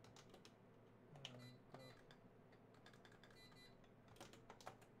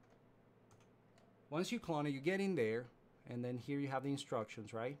 Once you clone it, you get in there, and then here you have the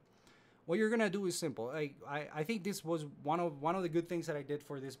instructions, right? What you're gonna do is simple. I think this was one of the good things that I did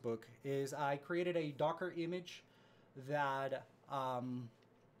for this book is I created a Docker image that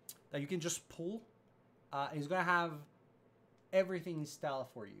you can just pull. And it's gonna have everything installed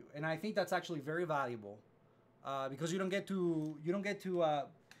for you, and I think that's actually very valuable because you don't get to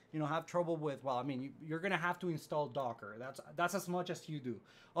have trouble with. Well, I mean, you're gonna have to install Docker. That's as much as you do.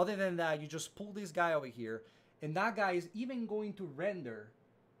 Other than that, you just pull this guy over here, and that guy is even going to render.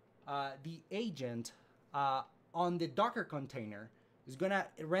 The agent on the Docker container is gonna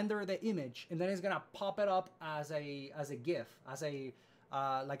render the image, and then it's gonna pop it up as a GIF, as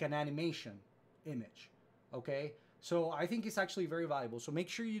like an animation image. Okay, so I think it's actually very valuable. So make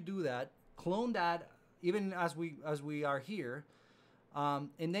sure you do that. Clone that, even as we are here, and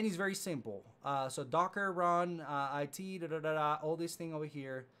then it's very simple. So Docker run it all this thing over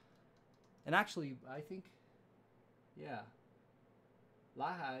here, and actually I think, yeah.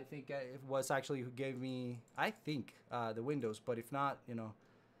 Laha, I think it was actually who gave me, the Windows, but if not,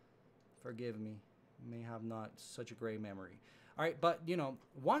 forgive me. May have not such a great memory. All right, but,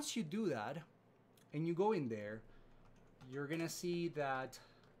 once you do that and you go in there, you're going to see that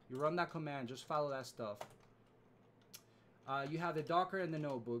you run that command, just follow that stuff. You have the Docker and the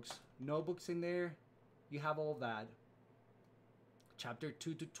notebooks. Notebooks in there, you have all that. Chapter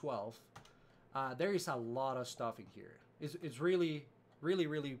 2 to 12. There is a lot of stuff in here. It's really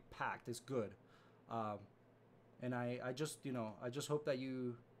packed. It's good, and I just hope that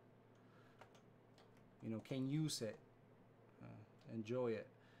you can use it, enjoy it,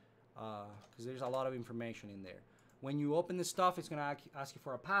 because there's a lot of information in there. When you open this stuff, it's gonna ask you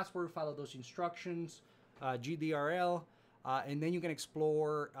for a password. Follow those instructions, GDRL, and then you can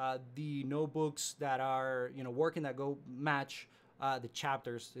explore the notebooks that are working, that go match the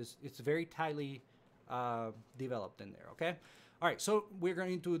chapters. It's very tightly developed in there. Okay. All right, so we're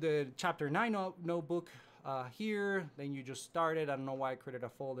going into the chapter 9 notebook here. Then you just started. I don't know why I created a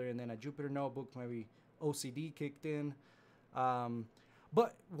folder, and then a Jupyter notebook. Maybe OCD kicked in.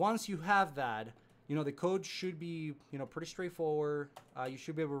 But once you have that, the code should be pretty straightforward. You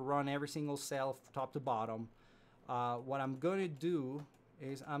should be able to run every single cell top to bottom. What I'm going to do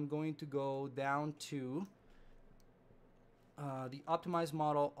is I'm going to go down to the optimized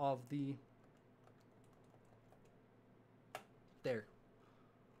model of the. There.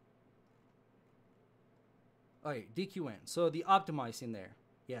 Okay, DQN. So the optimize in there.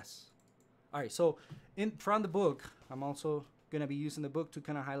 Yes. All right. So from the book, I'm also gonna be using the book to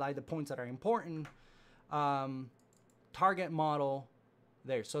kind of highlight the points that are important. Um, Target model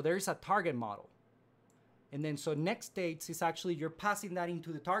there. So there's a target model. And then so next states is actually you're passing that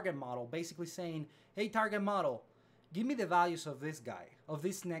into the target model, basically saying, hey, target model, give me the values of this guy, of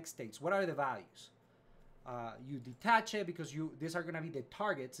these next states. What are the values? You detach it because these are going to be the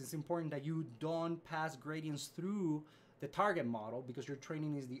targets. It's important that you don't pass gradients through the target model because your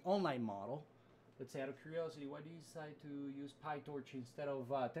training is the online model. Let's say out of curiosity, why do you decide to use PyTorch instead of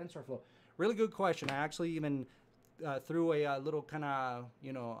TensorFlow? Really good question. I actually even threw a little kind of,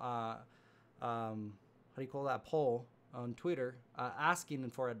 how do you call that, poll on Twitter asking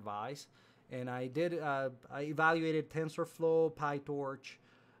for advice. And I did, I evaluated TensorFlow, PyTorch,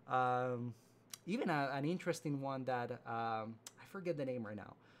 even an interesting one that I forget the name right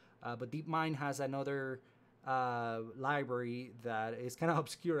now. But DeepMind has another library that is kind of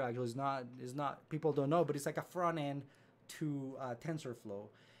obscure. Actually, it's not people don't know, but it's like a front end to TensorFlow.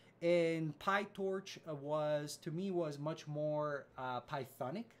 And PyTorch was much more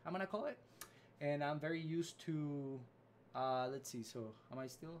Pythonic, I'm gonna call it. And I'm very used to, let's see, so am I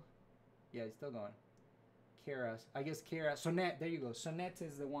still? Yeah, it's still going. Keras, I guess Keras, Sonnet, there you go. Sonnet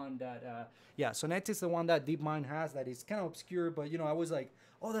is the one that, Sonnet is the one that DeepMind has that is kind of obscure, but I was like,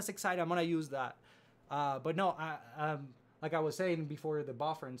 oh, that's exciting, I'm gonna use that. But no, like I was saying before the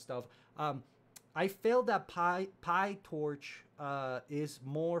buffer and stuff, I feel that PyTorch is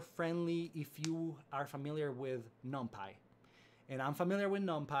more friendly if you are familiar with NumPy. And I'm familiar with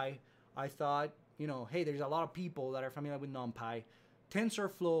NumPy. I thought, hey, there's a lot of people that are familiar with NumPy.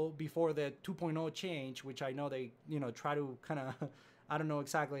 TensorFlow before the 2.0 change, which I know they, try to kind of, I don't know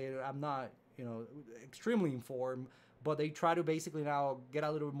exactly, I'm not, extremely informed, but they try to basically now get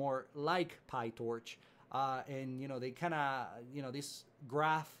a little bit more like PyTorch. And, they kind of, this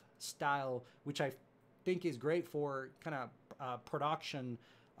graph style, which I think is great for kind of production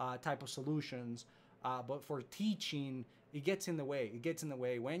type of solutions. But for teaching, it gets in the way. It gets in the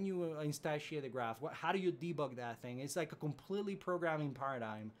way. When you instantiate the graph, how do you debug that thing? It's like a completely programming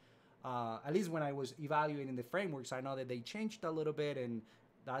paradigm. At least when I was evaluating the frameworks, I know that they changed a little bit, and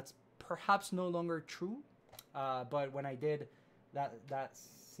that's perhaps no longer true. But when I did, that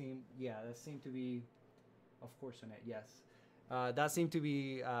seemed to be, of course, on it. Yes. That seemed to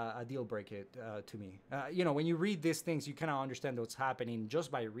be a deal breaker to me. When you read these things, you kind of understand what's happening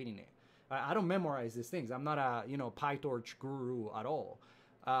just by reading it. I don't memorize these things. I'm not a PyTorch guru at all.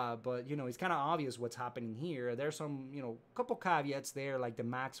 But it's kind of obvious what's happening here. There's some couple caveats there, like the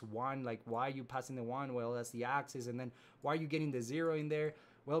max 1, like why are you passing the 1? Well, that's the axis, and then why are you getting the 0 in there?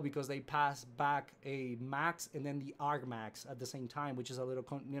 Well, because they pass back a max and then the argmax at the same time, which is a little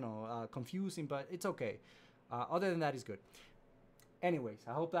confusing, but it's okay. Other than that, it's good. Anyways,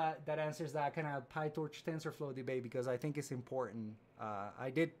 I hope that answers that kind of PyTorch TensorFlow debate because I think it's important.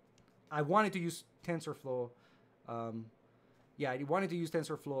 I wanted to use TensorFlow. I wanted to use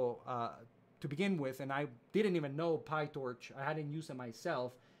TensorFlow to begin with, and I didn't even know PyTorch. I hadn't used it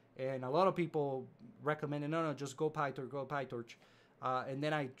myself, and a lot of people recommended, no, just go PyTorch. And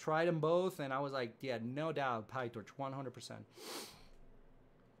then I tried them both, and I was like, yeah, no doubt, PyTorch, 100%.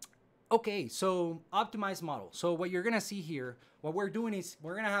 Okay, so optimized model. So what you're gonna see here, what we're doing is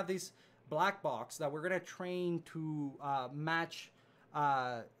we're gonna have this black box that we're gonna train to match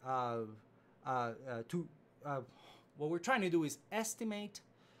what we're trying to do is estimate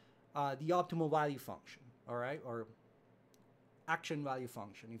the optimal value function, all right, or action value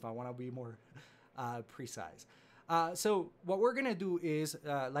function, if I want to be more precise. So what we're gonna do is,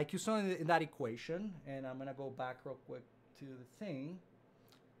 like you saw in that equation, and I'm gonna go back real quick to the thing.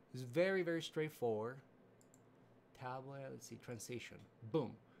 It's very, very straightforward. Tablet, let's see, transition,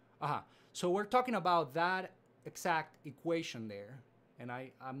 boom. So we're talking about that exact equation there. And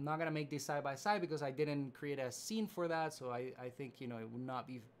I'm not gonna make this side by side because I didn't create a scene for that. So I think, it would not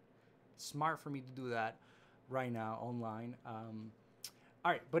be smart for me to do that right now online.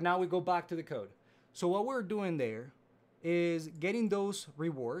 All right, but now we go back to the code. So what we're doing there is getting those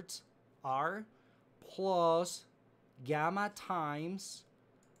rewards, R plus gamma times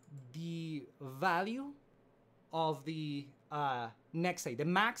the value of the next state, the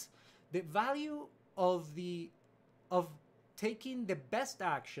max, the value of taking the best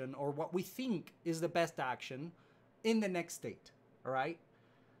action, or what we think is the best action in the next state. All right.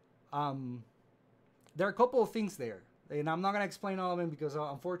 There are a couple of things there, and I'm not going to explain all of them because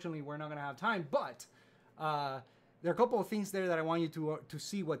unfortunately we're not going to have time, but there are a couple of things there that I want you to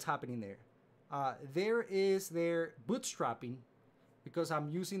see what's happening there. There is their bootstrapping, because I'm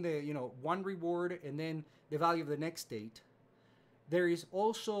using the one reward and then the value of the next state. there is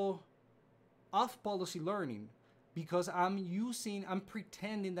also off policy learning, because I'm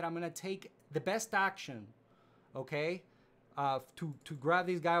pretending that I'm gonna take the best action, okay, to grab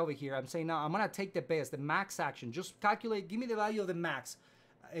this guy over here. I'm saying now I'm gonna take the best, the max action. Just calculate, give me the value of the max,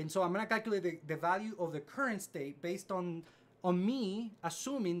 and so I'm gonna calculate the value of the current state based on me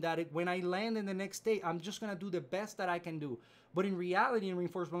assuming that when I land in the next state, I'm just gonna do the best that I can do. But in reality, in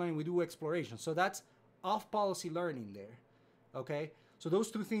reinforcement learning, we do exploration. So that's off policy learning there, okay? So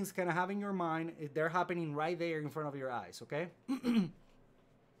those two things kind of have in your mind, they're happening right there in front of your eyes, okay? And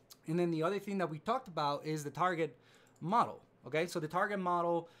then the other thing that we talked about is the target model, okay? So the target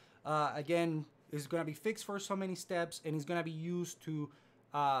model, again, is going to be fixed for so many steps, and is going to be used to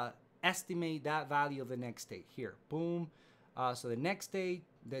estimate that value of the next state. Here, boom. So the next state,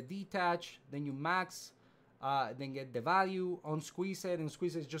 the detach, then you max, then get the value, unsqueeze it, and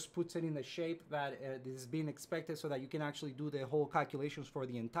squeeze it just puts it in the shape that is being expected, so that you can actually do the whole calculations for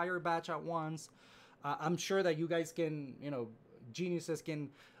the entire batch at once. I'm sure that you guys can, geniuses can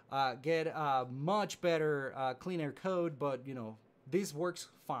get much better, cleaner code, but this works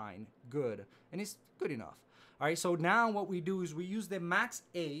fine, good, and it's good enough. All right, so now what we do is we use the max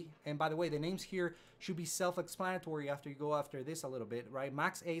A, and by the way, the names here should be self-explanatory after you go after this a little bit, right?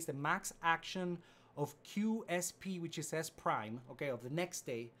 Max A is the max action of QSP, which is S prime, okay, of the next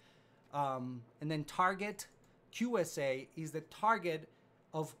state. And then target QSA is the target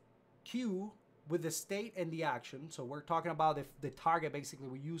of Q with the state and the action. So we're talking about the target basically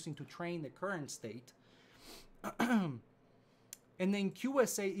we're using to train the current state. And then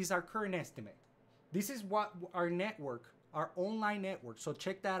QSA is our current estimate. This is what our network, our online network, so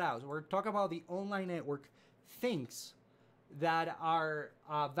check that out. So we're talking about the online network thinks that our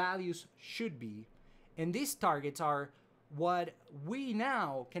values should be. And these targets are what we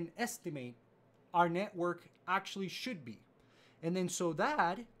now can estimate our network actually should be. And then so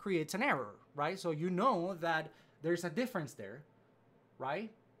that creates an error, right? So you know that there's a difference there,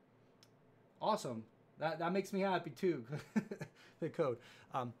 right? Awesome. That makes me happy too, the code.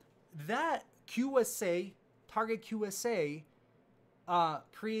 That QSA, target QSA,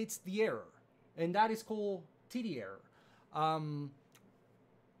 creates the error. And that is called TD error.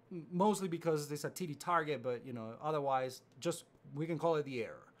 Mostly because it's a TD target, but otherwise just we can call it the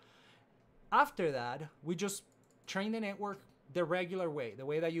error. After that, we just train the network the regular way, the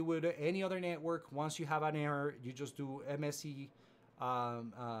way that you would any other network. Once you have an error, you just do MSE,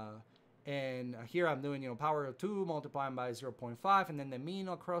 and here I'm doing power of 2 multiplying by 0.5, and then the mean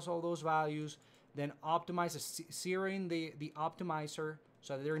across all those values. Then optimize, zeroing the optimizer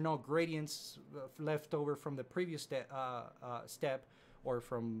so that there are no gradients left over from the previous step, or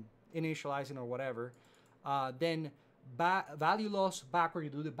from initializing or whatever. Then value loss backward, you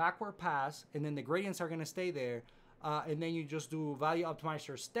do the backward pass, and then the gradients are going to stay there. And then you just do value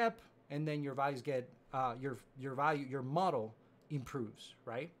optimizer step, and then your values get, your model improves,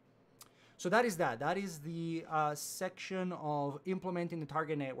 right? So that is that. That is the section of implementing the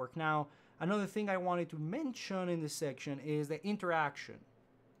target network. Now, another thing I wanted to mention in this section is the interaction.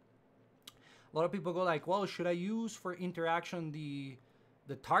 A lot of people go like, well, should I use for interaction the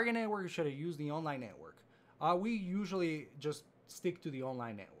target network, or should I use the online network? We usually just stick to the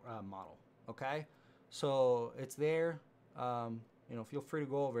online model, okay? So it's there. Feel free to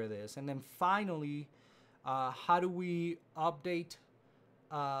go over this. And then finally, how do we update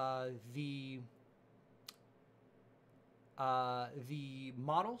the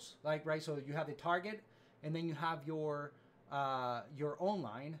models? Right? So you have the target, and then you have your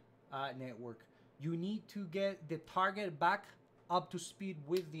online network. You need to get the target back up to speed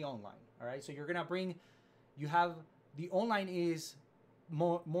with the online. All right. So you're gonna you have the online is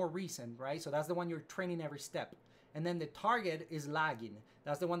more recent, right? So that's the one you're training every step. And then the target is lagging.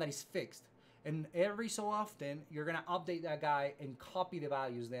 That's the one that is fixed. And every so often, you're going to update that guy and copy the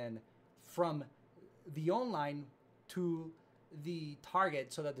values then from the online to the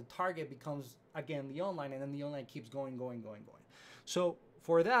target, so that the target becomes, again, the online, and then the online keeps going. So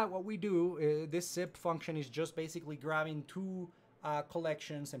for that, what we do, this zip function is just basically grabbing two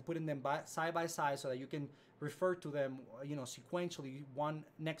collections and putting them side by side so that you can refer to them, sequentially, one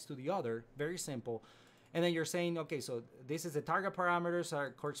next to the other. Very simple. And then you're saying, okay, so this is the target parameters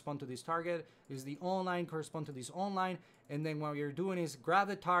that correspond to this target. This is the online correspond to this online. And then what you're doing is grab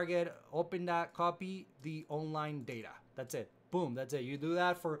the target, open that, copy the online data. That's it. Boom, that's it. You do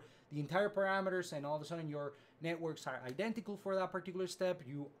that for the entire parameters, and all of a sudden your networks are identical for that particular step.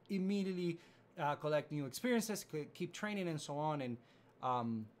 You immediately collect new experiences, keep training, and so on. And,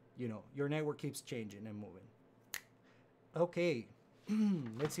 your network keeps changing and moving. Okay,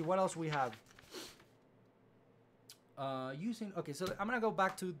 let's see what else we have. Using okay, so I'm gonna go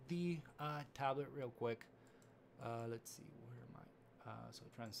back to the tablet real quick. Let's see, where am I? So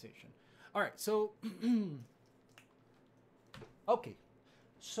transition. All right, so okay,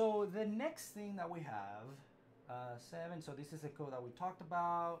 so the next thing that we have, 7. So this is the code that we talked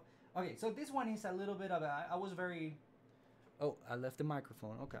about. Okay, so this one is a little bit of I was very. Oh, I left the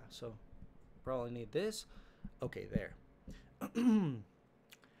microphone. Okay, so probably need this. Okay, there.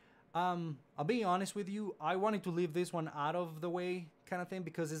 I'll be honest with you. I wanted to leave this one out of the way, kind of thing,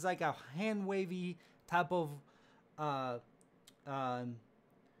 because it's like a hand wavy type of, uh, um,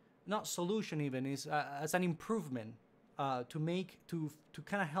 not solution even, is as an improvement, to make to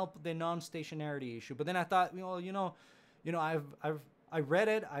kind of help the non-stationarity issue. But then I thought, I read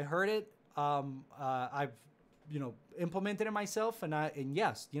it, I heard it, I've implemented it myself, and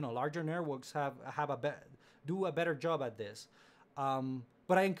yes, larger networks have do a better job at this.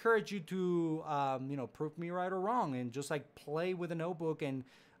 But I encourage you to prove me right or wrong, and just like play with a notebook, and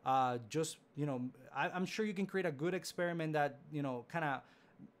just I'm sure you can create a good experiment that kind of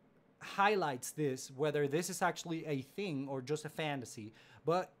highlights this, whether this is actually a thing or just a fantasy.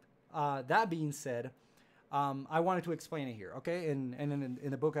 But that being said, I wanted to explain it here, okay, and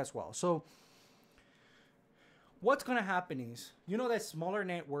in the book as well. So what's going to happen is, that smaller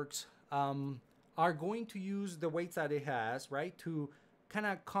networks are going to use the weights that it has, right, to kind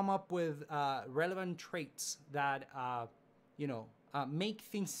of come up with relevant traits that make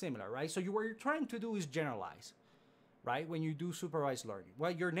things similar, right? So what you're trying to do is generalize, right? When you do supervised learning,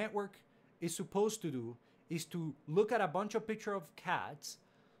 what your network is supposed to do is to look at a bunch of pictures of cats,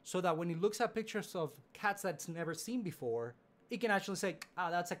 so that when it looks at pictures of cats that's never seen before, it can actually say,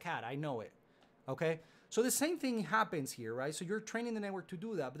 that's a cat, I know it. Okay, so the same thing happens here, right? So you're training the network to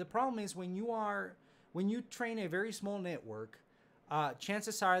do that, but the problem is when you train a very small network,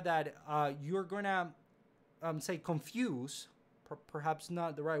 chances are that you're gonna say confuse, perhaps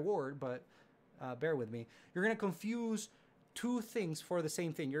not the right word, but bear with me. You're gonna confuse two things for the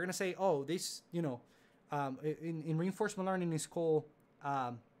same thing. You're gonna say, oh, this, in reinforcement learning is called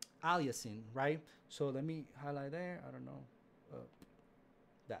aliasing, right? So let me highlight there. I don't know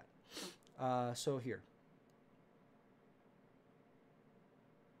that. So here.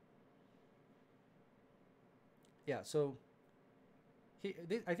 Yeah. So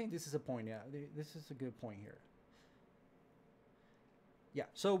I think this is a point. Yeah, this is a good point here. Yeah.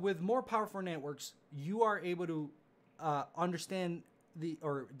 So with more powerful networks, you are able to understand the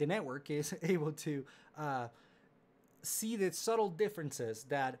network is able to see the subtle differences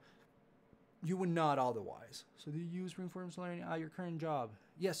that you would not otherwise. So do you use reinforcement learning at your current job?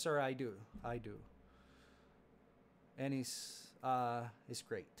 Yes, sir, I do. I do. And it's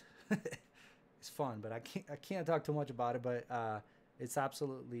great. It's fun, but I can't talk too much about it. But it's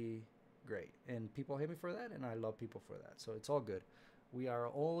absolutely great, and people hate me for that, and I love people for that. So it's all good. We are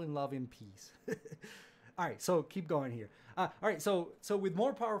all in love and peace. All right, so keep going here. All right, so with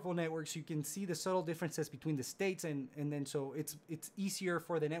more powerful networks, you can see the subtle differences between the states, and then so it's easier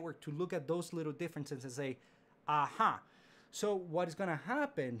for the network to look at those little differences and say, aha. So what is going to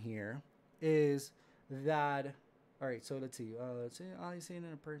happen here is that, all right, so let's see, aliasing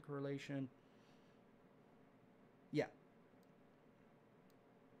and apparent correlation. Yeah.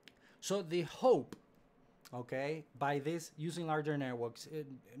 So the hope, okay, by this using larger networks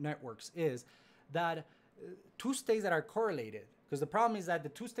is that two states that are correlated, because the problem is that the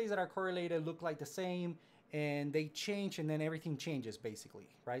two states that are correlated look like the same, and they change, and then everything changes basically,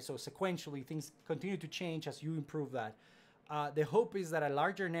 right? So sequentially things continue to change as you improve that. The hope is that a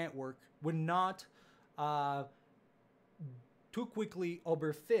larger network would not too quickly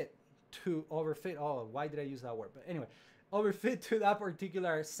overfit. Oh, why did I use that word? But anyway, overfit to that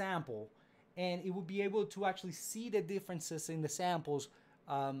particular sample, and it will be able to actually see the differences in the samples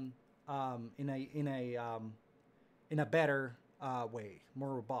in a better way,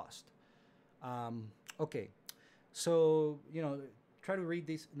 more robust. Okay, so try to read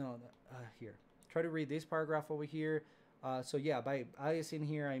this. No, here. Try to read this paragraph over here. So yeah, by aliasing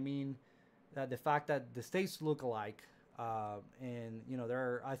here, I mean that the fact that the states look alike, and there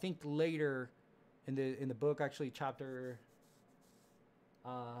are, I think later in the book, actually chapter,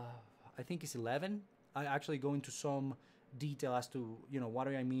 I think it's 11. I actually go into some detail as to what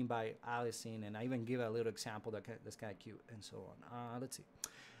do I mean by aliasing, and I even give a little example that's kind of cute and so on. Let's see.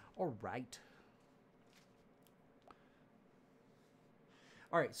 All right.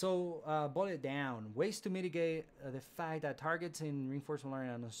 All right, so boil it down. Ways to mitigate the fact that targets in reinforcement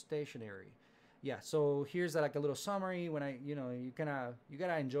learning are not stationary. Yeah, so here's like a little summary. When you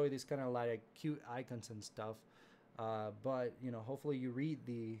gotta enjoy this kind of like cute icons and stuff. But hopefully you read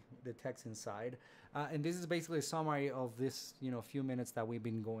the text inside. And this is basically a summary of this, few minutes that we've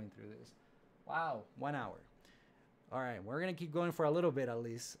been going through this. Wow, 1 hour. All right, we're gonna keep going for a little bit at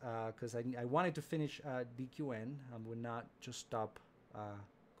least, because I wanted to finish DQN. I would not just stop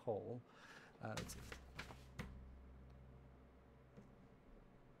call. Let's see.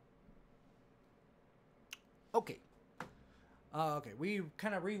 Okay. Okay, we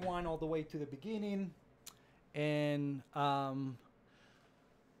kind of rewind all the way to the beginning, and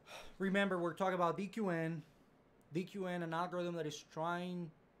remember we're talking about DQN, an algorithm that is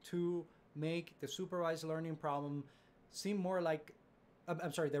trying to make the supervised learning problem seem more like,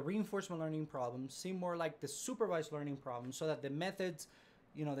 I'm sorry, the reinforcement learning problem seem more like the supervised learning problem, so that the methods,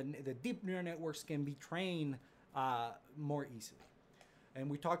 the deep neural networks can be trained more easily. And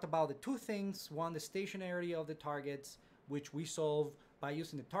we talked about the two things: one, the stationarity of the targets, which we solve by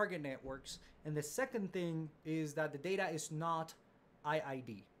using the target networks, and the second thing is that the data is not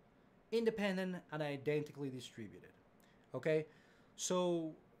IID, independent and identically distributed. Okay,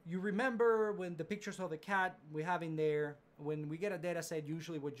 so you remember when the pictures of the cat we have in there, when we get a data set,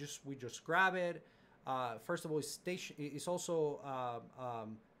 usually we just grab it. First of all, it's also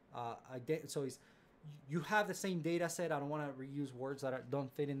so it's, you have the same data set. I don't want to reuse words that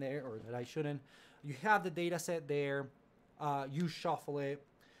don't fit in there or that I shouldn't. You have the data set there. You shuffle it,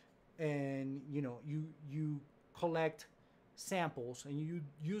 and you collect samples, and you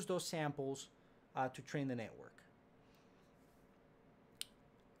use those samples to train the network.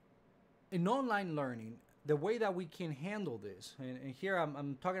 In online learning, the way that we can handle this, and here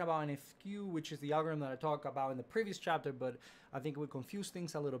I'm talking about NFQ, which is the algorithm that I talked about in the previous chapter, but I think we confuse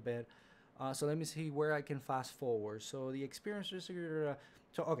things a little bit. So let me see where I can fast forward. So the experience,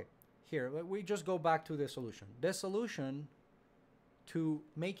 so okay, here, we just go back to the solution. The solution to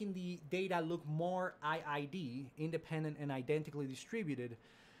making the data look more IID, independent and identically distributed,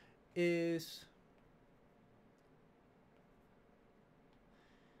 is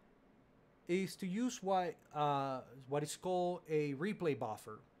to use what is called a replay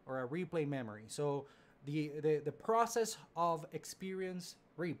buffer or a replay memory. So the process of experience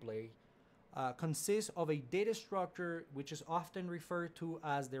replay consists of a data structure which is often referred to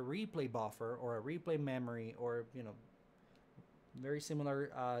as the replay buffer or a replay memory, or very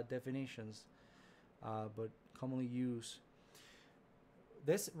similar definitions, but commonly used.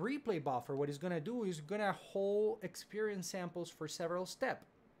 This replay buffer, what it's going to do is going to hold experience samples for several steps.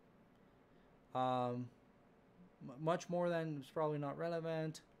 Much more than it's probably not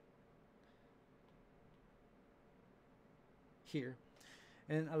relevant here,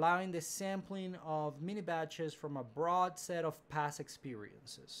 and allowing the sampling of mini batches from a broad set of past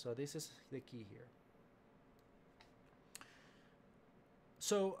experiences. So this is the key here.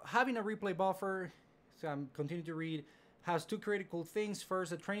 So having a replay buffer, so I'm continuing to read, has two critical things.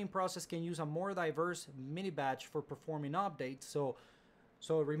 First, the training process can use a more diverse mini batch for performing updates. So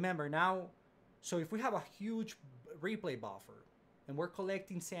remember now, so if we have a huge replay buffer and we're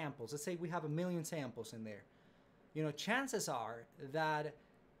collecting samples, let's say we have 1 million samples in there, chances are that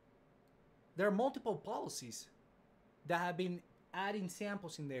there are multiple policies that have been adding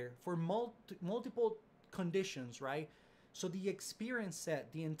samples in there for multiple conditions, right? So the experience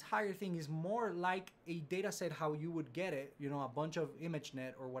set, the entire thing, is more like a data set how you would get it, a bunch of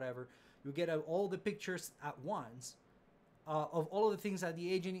ImageNet or whatever. You get all the pictures at once of all of the things that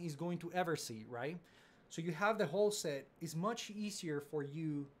the agent is going to ever see, right? So you have the whole set. It's much easier for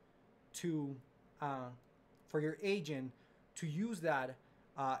you to, for your agent to use that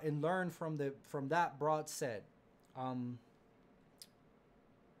and learn from that broad set. And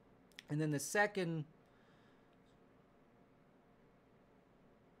then the second,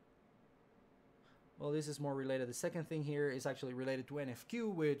 well, this is more related. The second thing here is actually related to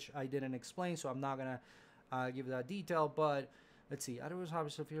NFQ, which I didn't explain, so I'm not gonna give that detail. But let's see. Otherwise, how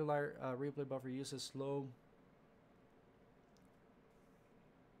to feel like replay buffer uses slow.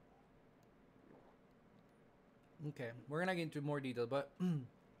 Okay, we're gonna get into more detail, but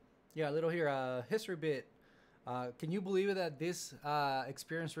yeah, a little here, history bit. Can you believe it that this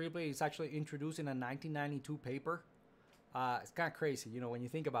experience replay is actually introduced in a 1992 paper? It's kind of crazy, when you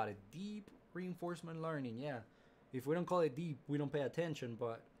think about it. Deep reinforcement learning, yeah. If we don't call it deep, we don't pay attention,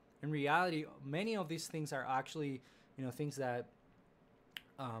 but in reality, many of these things are actually, things that,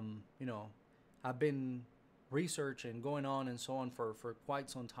 have been researched and going on and so on for quite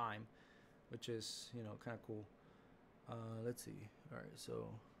some time, which is, kind of cool. Let's see. All right, so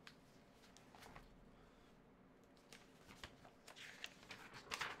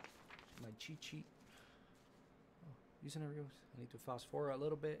my cheat sheet. Oh, using a real. I need to fast forward a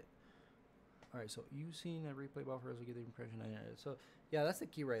little bit. All right, so using a replay buffer as we get the impression. So yeah, that's the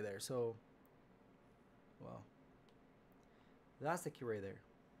key right there. So Well, that's the key right there.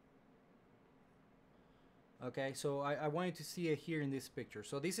 Okay, so I wanted to see it here in this picture.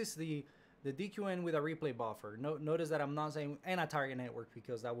 So this is the DQN with a replay buffer. Notice that I'm not saying and a target network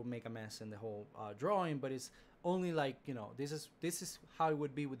because that would make a mess in the whole drawing, but it's only like, you know, this is how it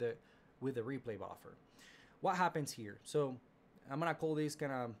would be with the replay buffer. What happens here? So I'm gonna call this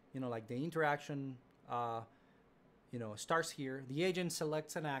kind of, you know, like the interaction, you know, starts here. The agent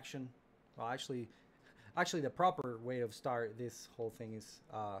selects an action. Well, actually the proper way of start this whole thing is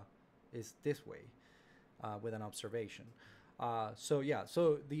this way, with an observation. So yeah,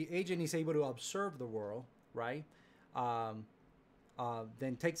 so the agent is able to observe the world, right?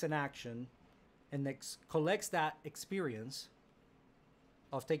 Then takes an action and collects that experience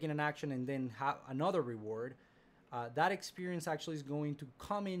of taking an action and then have another reward. That experience actually is going to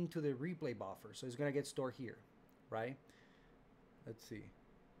come into the replay buffer, so it's going to get stored here, right? Let's see,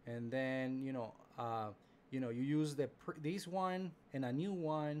 and then you you use this one and a new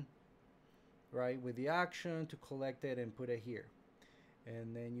one, right, with the action to collect it and put it here,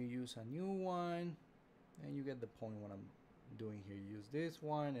 and then you use a new one, and you get the point what I'm doing here. You use this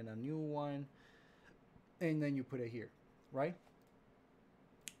one and a new one, and then you put it here, right?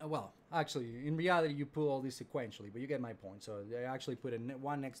 Well, actually, in reality, you put all this sequentially, but you get my point. So they actually put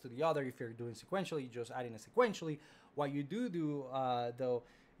one next to the other. If you're doing sequentially, you're just adding it sequentially. What you do though,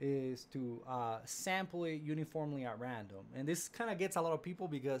 is to sample it uniformly at random. And this kind of gets a lot of people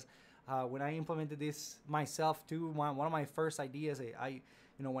because when I implemented this myself too, one of my first ideas,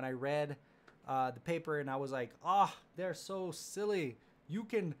 when I read the paper and I was like, they're so silly. You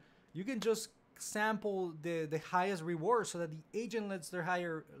can just sample the highest reward so that the agent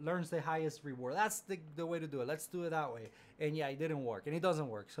learns the highest reward. That's the way to do it. Let's do it that way. And yeah, it didn't work, and it doesn't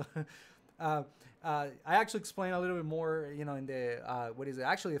work. So I actually explain a little bit more, in the what is it?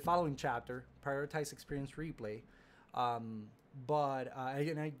 Actually, the following chapter, prioritize experience replay. But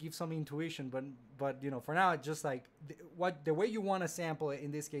I give some intuition, but for now, it's just like the way you want to sample it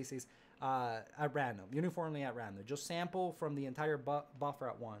in this case is at random, uniformly at random. Just sample from the entire buffer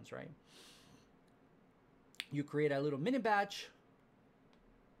at once, right? You create a little mini batch.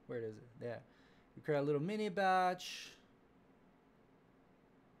 Where is it? There. You create a little mini batch.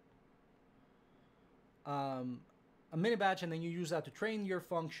 A mini batch, and then you use that to train your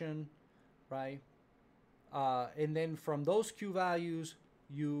function, right? And then from those Q values,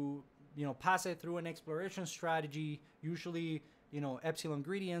 you pass it through an exploration strategy, usually epsilon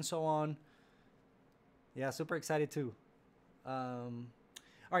greedy and so on. Yeah, super excited too.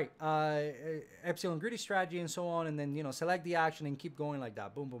 All right, epsilon greedy strategy and so on, and then select the action and keep going like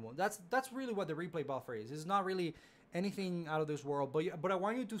that. Boom, boom, boom. That's really what the replay buffer is. It's not really anything out of this world, but I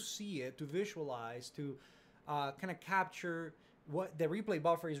want you to see it, to visualize, to kind of capture what the replay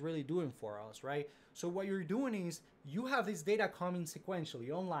buffer is really doing for us, right? So what you're doing is you have this data coming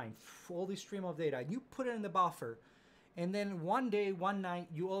sequentially online, all this stream of data. You put it in the buffer, and then one day, one night,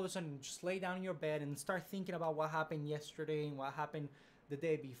 you all of a sudden just lay down in your bed and start thinking about what happened yesterday and what happened the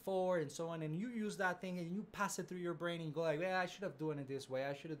day before and so on, and you use that thing and you pass it through your brain and you go like, I should have done it this way,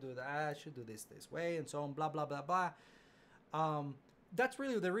 I should have done that, I should do this way, and so on, blah blah blah blah. That's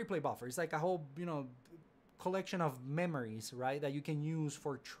really the replay buffer. It's like a whole collection of memories, right, that you can use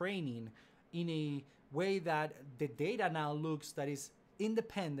for training in a way that the data now looks that is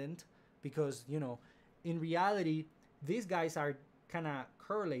independent, because in reality these guys are kind of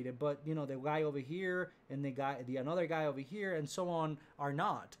correlated, but the guy over here and the another guy over here and so on are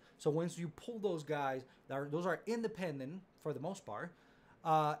not. So once you pull those guys, those are independent for the most part,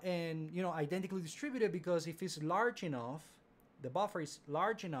 and identically distributed, because if it's large enough, the buffer is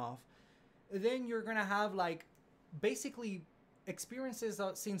large enough, then you're gonna have like basically experiences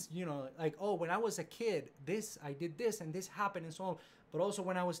since like, oh, when I was a kid, I did this and this happened and so on, but also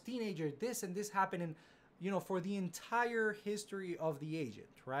when I was teenager, this and this happened, and for the entire history of the agent,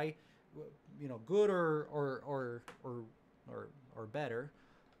 right? Good or better.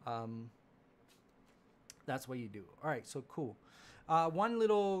 That's what you do. All right, so cool. One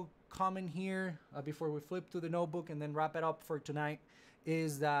little comment here before we flip to the notebook and then wrap it up for tonight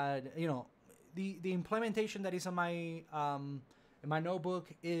is that the implementation that is in my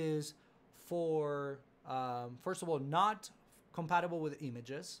notebook is for first of all not compatible with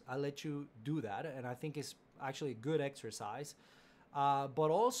images. I let you do that, and I think it's actually a good exercise. But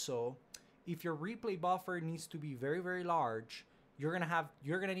also, if your replay buffer needs to be very, very large, you're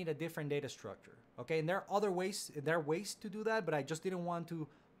gonna need a different data structure. Okay, and there are ways to do that, but I just didn't want to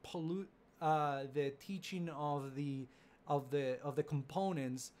pollute the teaching of the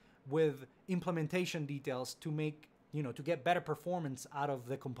components with implementation details to make to get better performance out of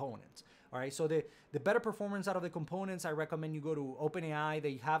the components. All right, so the better performance out of the components, I recommend you go to OpenAI.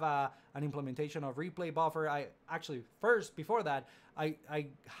 They have an implementation of replay buffer. I actually, first, before that, I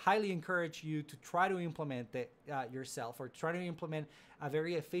highly encourage you to try to implement it yourself, or try to implement a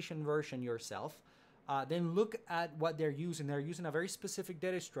very efficient version yourself. Then look at what they're using. They're using a very specific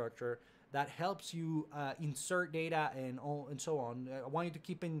data structure that helps you insert data and so on. I want you to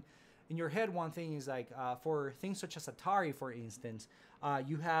keep in your head, one thing is like for things such as Atari, for instance,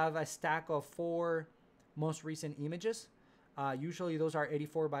 you have a stack of 4 most recent images. Usually those are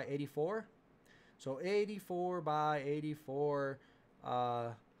 84 by 84. So 84 by 84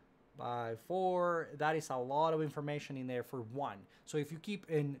 by 4, that is a lot of information in there for one. So if you keep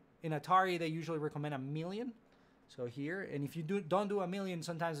in Atari, they usually recommend 1,000,000. So here, and if you don't do 1,000,000,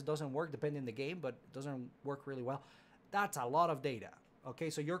 sometimes it doesn't work depending on the game, but it doesn't work really well. That's a lot of data.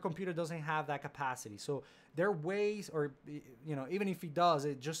 Okay, so your computer doesn't have that capacity. So there are ways, or even if it does,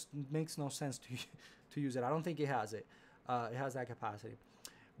 it just makes no sense to use it. I don't think it has it. It has that capacity.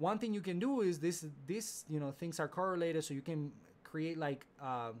 One thing you can do is this things are correlated, so you can create like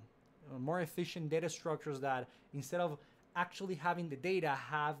more efficient data structures that instead of actually having the data,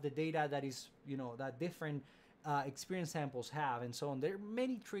 have the data that is that different experience samples have, and so on. There are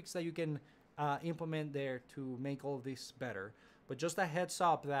many tricks that you can implement there to make all of this better. But just a heads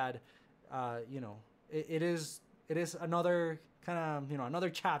up that it is another kind of another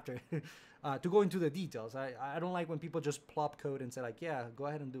chapter to go into the details. I don't like when people just plop code and say like, yeah, go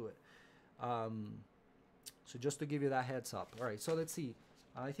ahead and do it. So just to give you that heads up. All right, so let's see.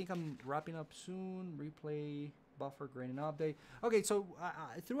 I think I'm wrapping up soon. Replay buffer grading update. Okay, so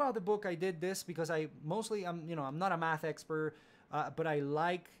throughout the book I did this because I'm not a math expert, but I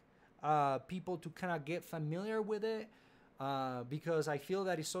like people to kind of get familiar with it. Because I feel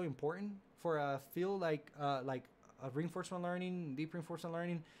that is so important for a field like reinforcement learning, deep reinforcement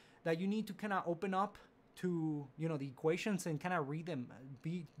learning, that you need to kind of open up to the equations and kind of read them,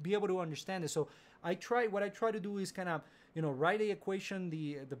 be able to understand it. So what I try to do is kind of write the equation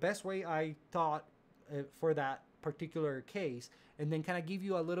the best way I thought for that particular case, and then kind of give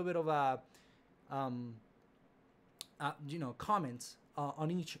you a little bit of a comments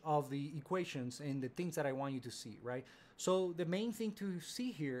on each of the equations and the things that I want you to see, right? So the main thing to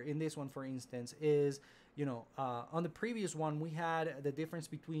see here in this one, for instance, is, on the previous one, we had the difference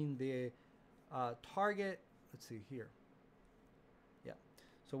between the target. Let's see here. Yeah.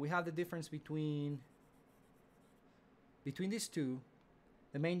 So we have the difference between these two.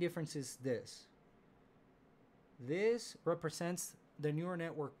 The main difference is this. This represents the neural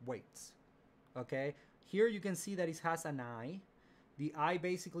network weights. Okay. Here you can see that it has an eye. The eye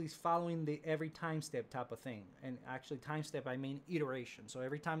basically is following the every time step type of thing. And actually time step, I mean iteration. So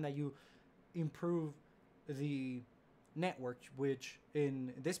every time that you improve the network, which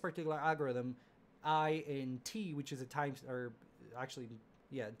in this particular algorithm, I and T, which is a time, or actually,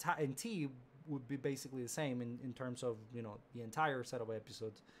 yeah, and T would be basically the same in terms of, the entire set of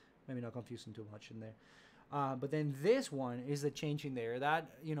episodes. Maybe not confusing too much in there. But then this one is the change in there.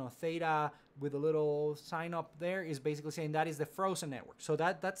 That, theta with a little sign up there is basically saying that is the frozen network. So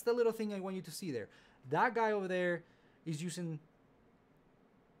that's the little thing I want you to see there. That guy over there is using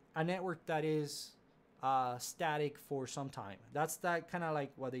a network that is static for some time. That's that kind of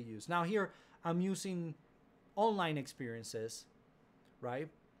like what they use. Now here, I'm using online experiences, right?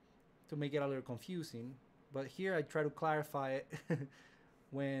 To make it a little confusing. But here I try to clarify it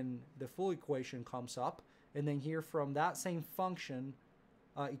when the full equation comes up. And then here from that same function,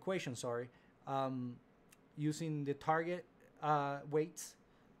 equation, using the target weights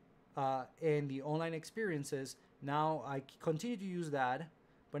and the online experiences, now I continue to use that,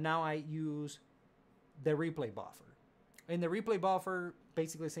 but now I use the replay buffer. And the replay buffer,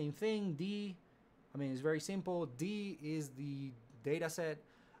 basically the same thing. It's very simple. D is the data set.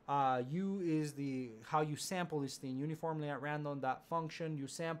 U is how you sample this thing uniformly at random. That function you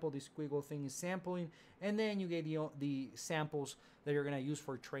sample, this squiggle thing is sampling, and then you get the samples that you're gonna use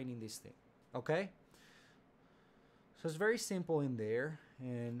for training this thing. Okay, so it's very simple in there,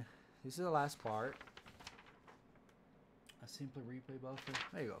 and this is the last part. A simple replay buffer.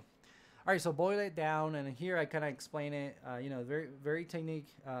 There you go. All right, so boil it down, and here I kind of explain it. Very very technique.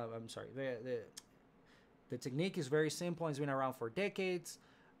 The technique is very simple. It's been around for decades.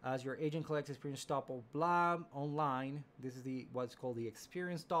 As your agent collects experience tuple online, this is what's called the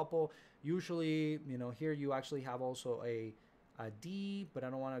experience tuple. Usually, here you actually have also a D, but I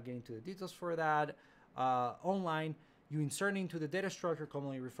don't want to get into the details for that. Online, you insert into the data structure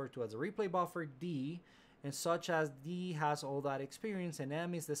commonly referred to as a replay buffer D, and such as D has all that experience, and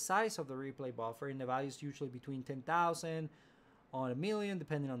M is the size of the replay buffer, and the value is usually between 10,000 on a million,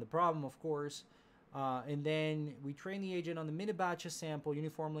 depending on the problem, of course. And then we train the agent on the mini batches sample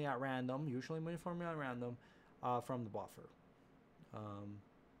uniformly at random, usually uniformly at random, from the buffer.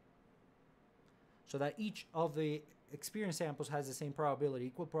 So that each of the experience samples has the same probability,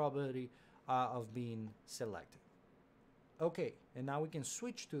 equal probability of being selected. Okay, and now we can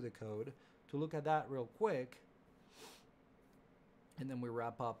switch to the code to look at that real quick. And then we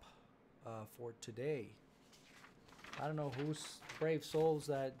wrap up for today. I don't know whose brave souls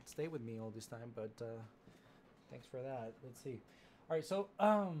that stay with me all this time, but thanks for that. Let's see. All right, so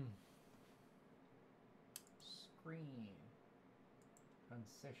screen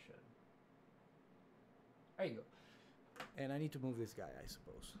transition. There you go. And I need to move this guy, I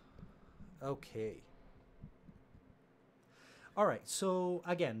suppose. Okay. All right, so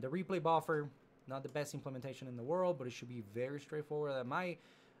again, the replay buffer, not the best implementation in the world, but it should be very straightforward. My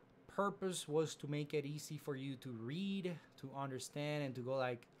purpose was to make it easy for you to read, to understand, and to go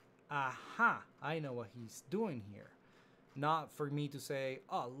like, aha, I know what he's doing here. Not for me to say,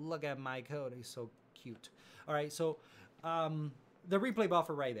 oh, look at my code, it's so cute. All right, so the replay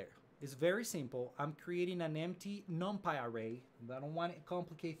buffer right there is very simple. I'm creating an empty numpy array. I don't want to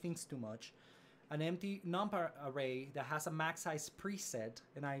complicate things too much. An empty numpy array that has a max size preset,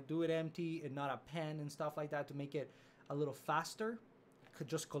 and I do it empty and not a pen and stuff like that to make it a little faster. Could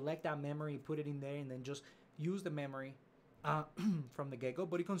just collect that memory, put it in there, and then just use the memory from the get-go,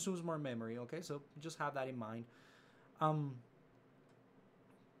 but it consumes more memory, okay? So just have that in mind.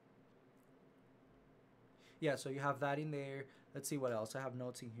 Yeah, so you have that in there. Let's see what else. I have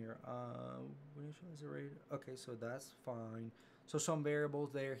notes in here. Okay, so that's fine. So some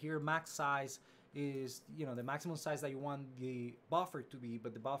variables there. Here, max size is, you know, the maximum size that you want the buffer to be,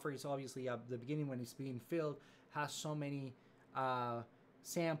 but the buffer is obviously at the beginning when it's being filled, has so many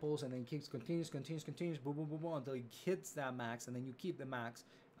samples, and then keeps continues, boom, boom, boom, boom, until it hits that max, and then you keep the max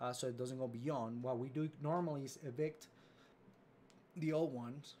so it doesn't go beyond. What we do normally is evict the old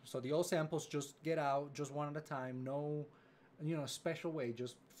ones, so the old samples just get out just one at a time, no, you know, special way,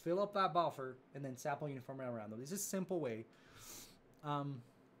 just fill up that buffer and then sample uniformly around them. This is a simple way.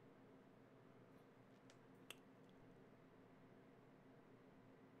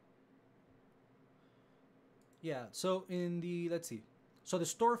 Yeah, so in the, let's see, so the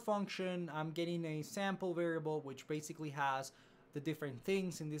store function, I'm getting a sample variable which basically has the different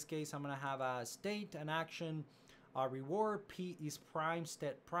things. In this case, I'm gonna have a state, an action, a reward. P is prime,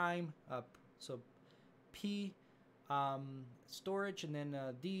 stat prime. So P, storage, and then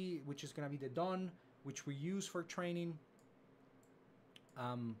D, which is gonna be the done, which we use for training.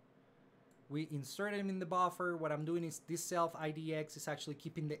 We insert them in the buffer. What I'm doing is this self IDX is actually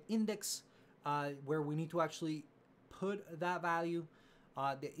keeping the index where we need to actually put that value.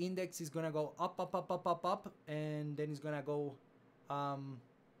 The index is gonna go up, up, up, up, up, up, and then it's gonna go.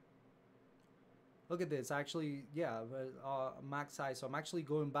 Look at this. Actually, yeah, max size. So I'm actually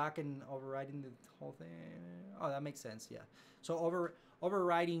going back and overriding the whole thing. Oh, that makes sense. Yeah. So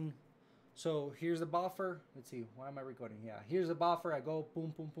overriding. So here's the buffer. Let's see. Why am I recording? Yeah. Here's the buffer. I go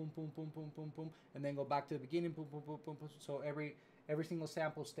boom, boom, boom, boom, boom, boom, boom, boom, and then go back to the beginning. Boom, boom, boom, boom, boom. So every single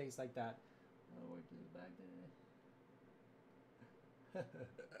sample stays like that.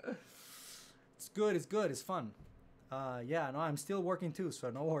 It's good. It's good. It's fun. Yeah. No, I'm still working too. So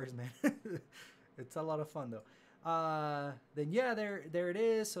no worries, man. It's a lot of fun though. Then yeah, there it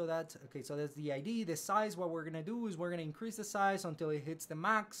is. So that's okay. So that's the ID. The size. What we're gonna do is we're gonna increase the size until it hits the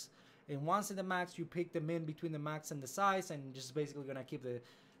max. And once at the max, you pick the min between the max and the size, and just basically gonna keep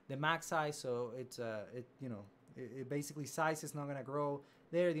the max size. So it's it basically size is not gonna grow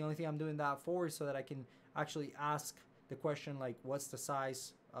there. The only thing I'm doing that for is so that I can actually ask the question like, what's the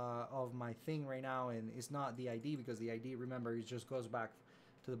size of my thing right now, and it's not the ID, because the ID, remember, it just goes back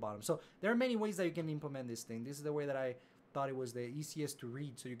to the bottom. So there are many ways that you can implement this thing. This is the way that I thought it was the easiest to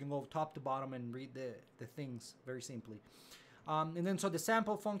read. So you can go top to bottom and read the things very simply. And then so the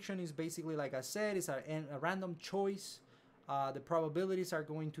sample function is basically, like I said, is a random choice. The probabilities are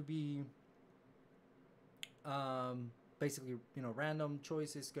going to be basically, random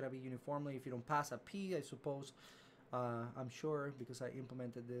choice is going to be uniformly. If you don't pass a P, I suppose, I'm sure, because I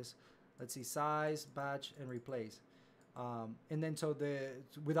implemented this. Let's see, size, batch, and replace. And then so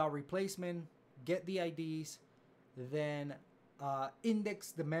without replacement, get the IDs, then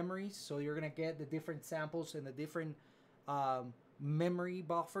index the memories. So you're gonna get the different samples and the different memory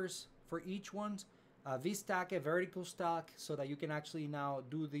buffers for each one. VStack, a vertical stack, so that you can actually now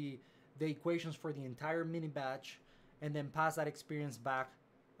do the equations for the entire mini batch, and then pass that experience back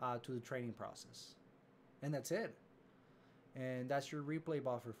to the training process. And that's it. And that's your replay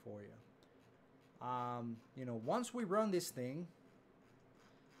buffer for you. Once we run this thing,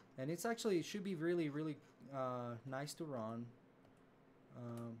 and it's actually, it should be really, really nice to run.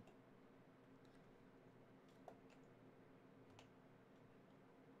 Um,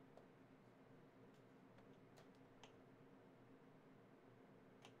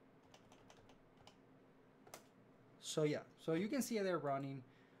 so yeah, so you can see they're running.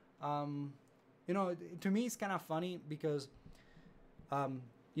 Um, you know, to me, it's kind of funny because, um,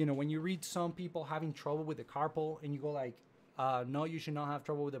 you know, when you read some people having trouble with the carpal, and you go like, no, you should not have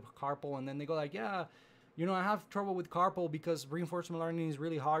trouble with the carpal, and then they go like, yeah, you know, I have trouble with carpal because reinforcement learning is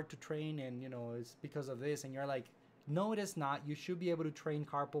really hard to train, and you know, it's because of this, and you're like, no, it is not. You should be able to train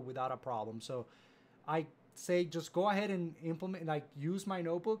carpal without a problem. So I say just go ahead and implement, like use my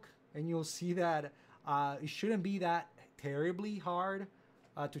notebook, and you'll see that it shouldn't be that terribly hard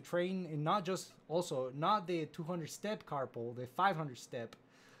to train, and not just, also not the 200 step carpal, the 500 step.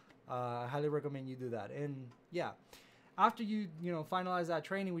 I highly recommend you do that. And yeah, after you know finalize that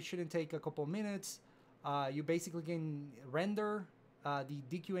training, which shouldn't take a couple minutes, you basically can render the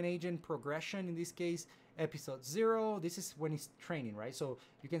DQN agent progression. In this case, episode 0. This is when it's training, right? So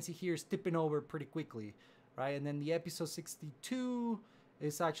you can see here it's tipping over pretty quickly, right? And then the episode 62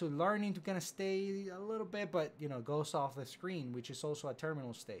 is actually learning to kind of stay a little bit, but you know, goes off the screen, which is also a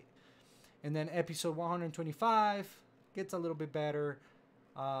terminal state. And then episode 125 gets a little bit better.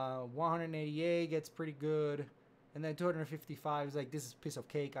 188 gets pretty good. And then 255 is like, this is a piece of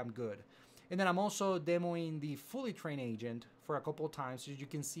cake, I'm good. And then I'm also demoing the fully trained agent for a couple of times, so you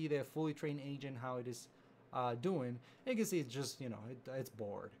can see the fully trained agent, how it is doing. And you can see it's just, you know, it's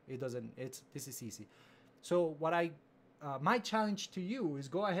bored. It doesn't, this is easy. So what my challenge to you is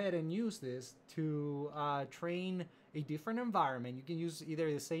go ahead and use this to train a different environment. You can use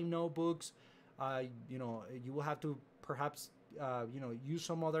either the same notebooks, you know, you will have to perhaps, you know, use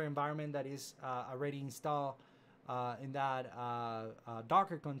some other environment that is already installed in that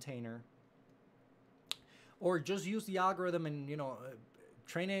Docker container, or just use the algorithm and, you know,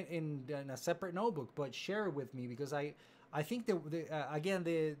 train it in a separate notebook, but share it with me, because I think that again,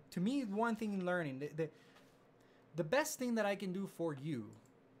 to me, one thing in learning, the best thing that I can do for you,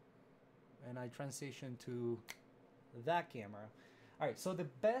 and I transition to that camera. All right, so the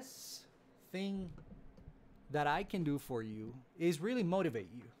best thing that I can do for you is really motivate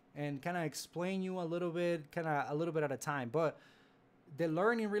you and kind of explain you a little bit at a time. But the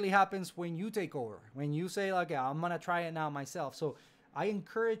learning really happens when you take over, when you say, okay, I'm gonna try it now myself. So I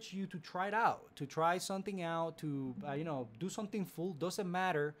encourage you to try it out, to try something out, to you know, do something full. Doesn't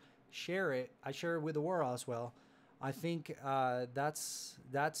matter, share it. I share it with the world as well. I think that's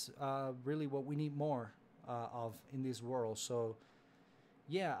really what we need more of in this world. So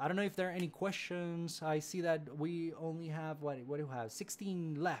yeah, I don't know if there are any questions. I see that we only have what do we have?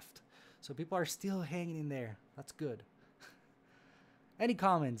 16 left. So people are still hanging in there. That's good. Any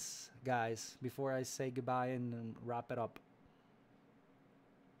comments, guys, before I say goodbye and wrap it up?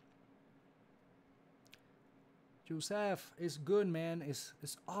 Joseph, it's good, man. It's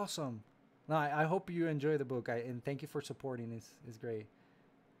awesome. No, I hope you enjoy the book. And thank you for supporting. It's great.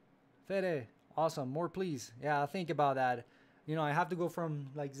 Fede, awesome. More, please. Yeah, I'll think about that. You know, I have to go from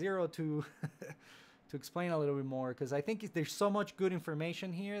like 0 to to explain a little bit more, because I think there's so much good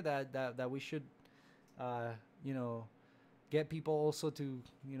information here that we should, you know, get people also to,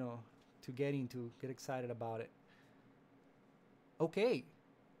 you know, to get excited about it. Okay.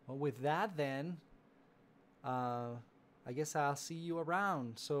 Well, with that then, I guess I'll see you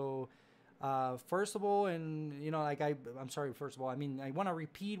around. So, first of all, and you know, like I'm sorry, first of all, I mean, I want to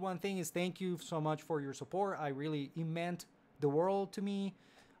repeat one thing is thank you so much for your support. It meant the world to me.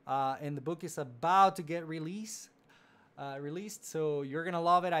 And the book is about to get released. So you're going to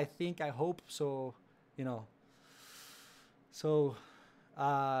love it. I hope so, you know, so,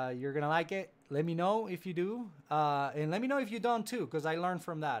 you're going to like it. Let me know if you do. And let me know if you don't too, because I learned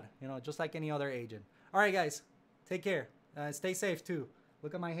from that, you know, just like any other agent. All right, guys, take care. Stay safe too.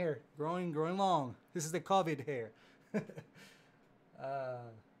 Look at my hair growing long. This is the COVID hair.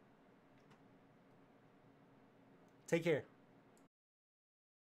 Take care.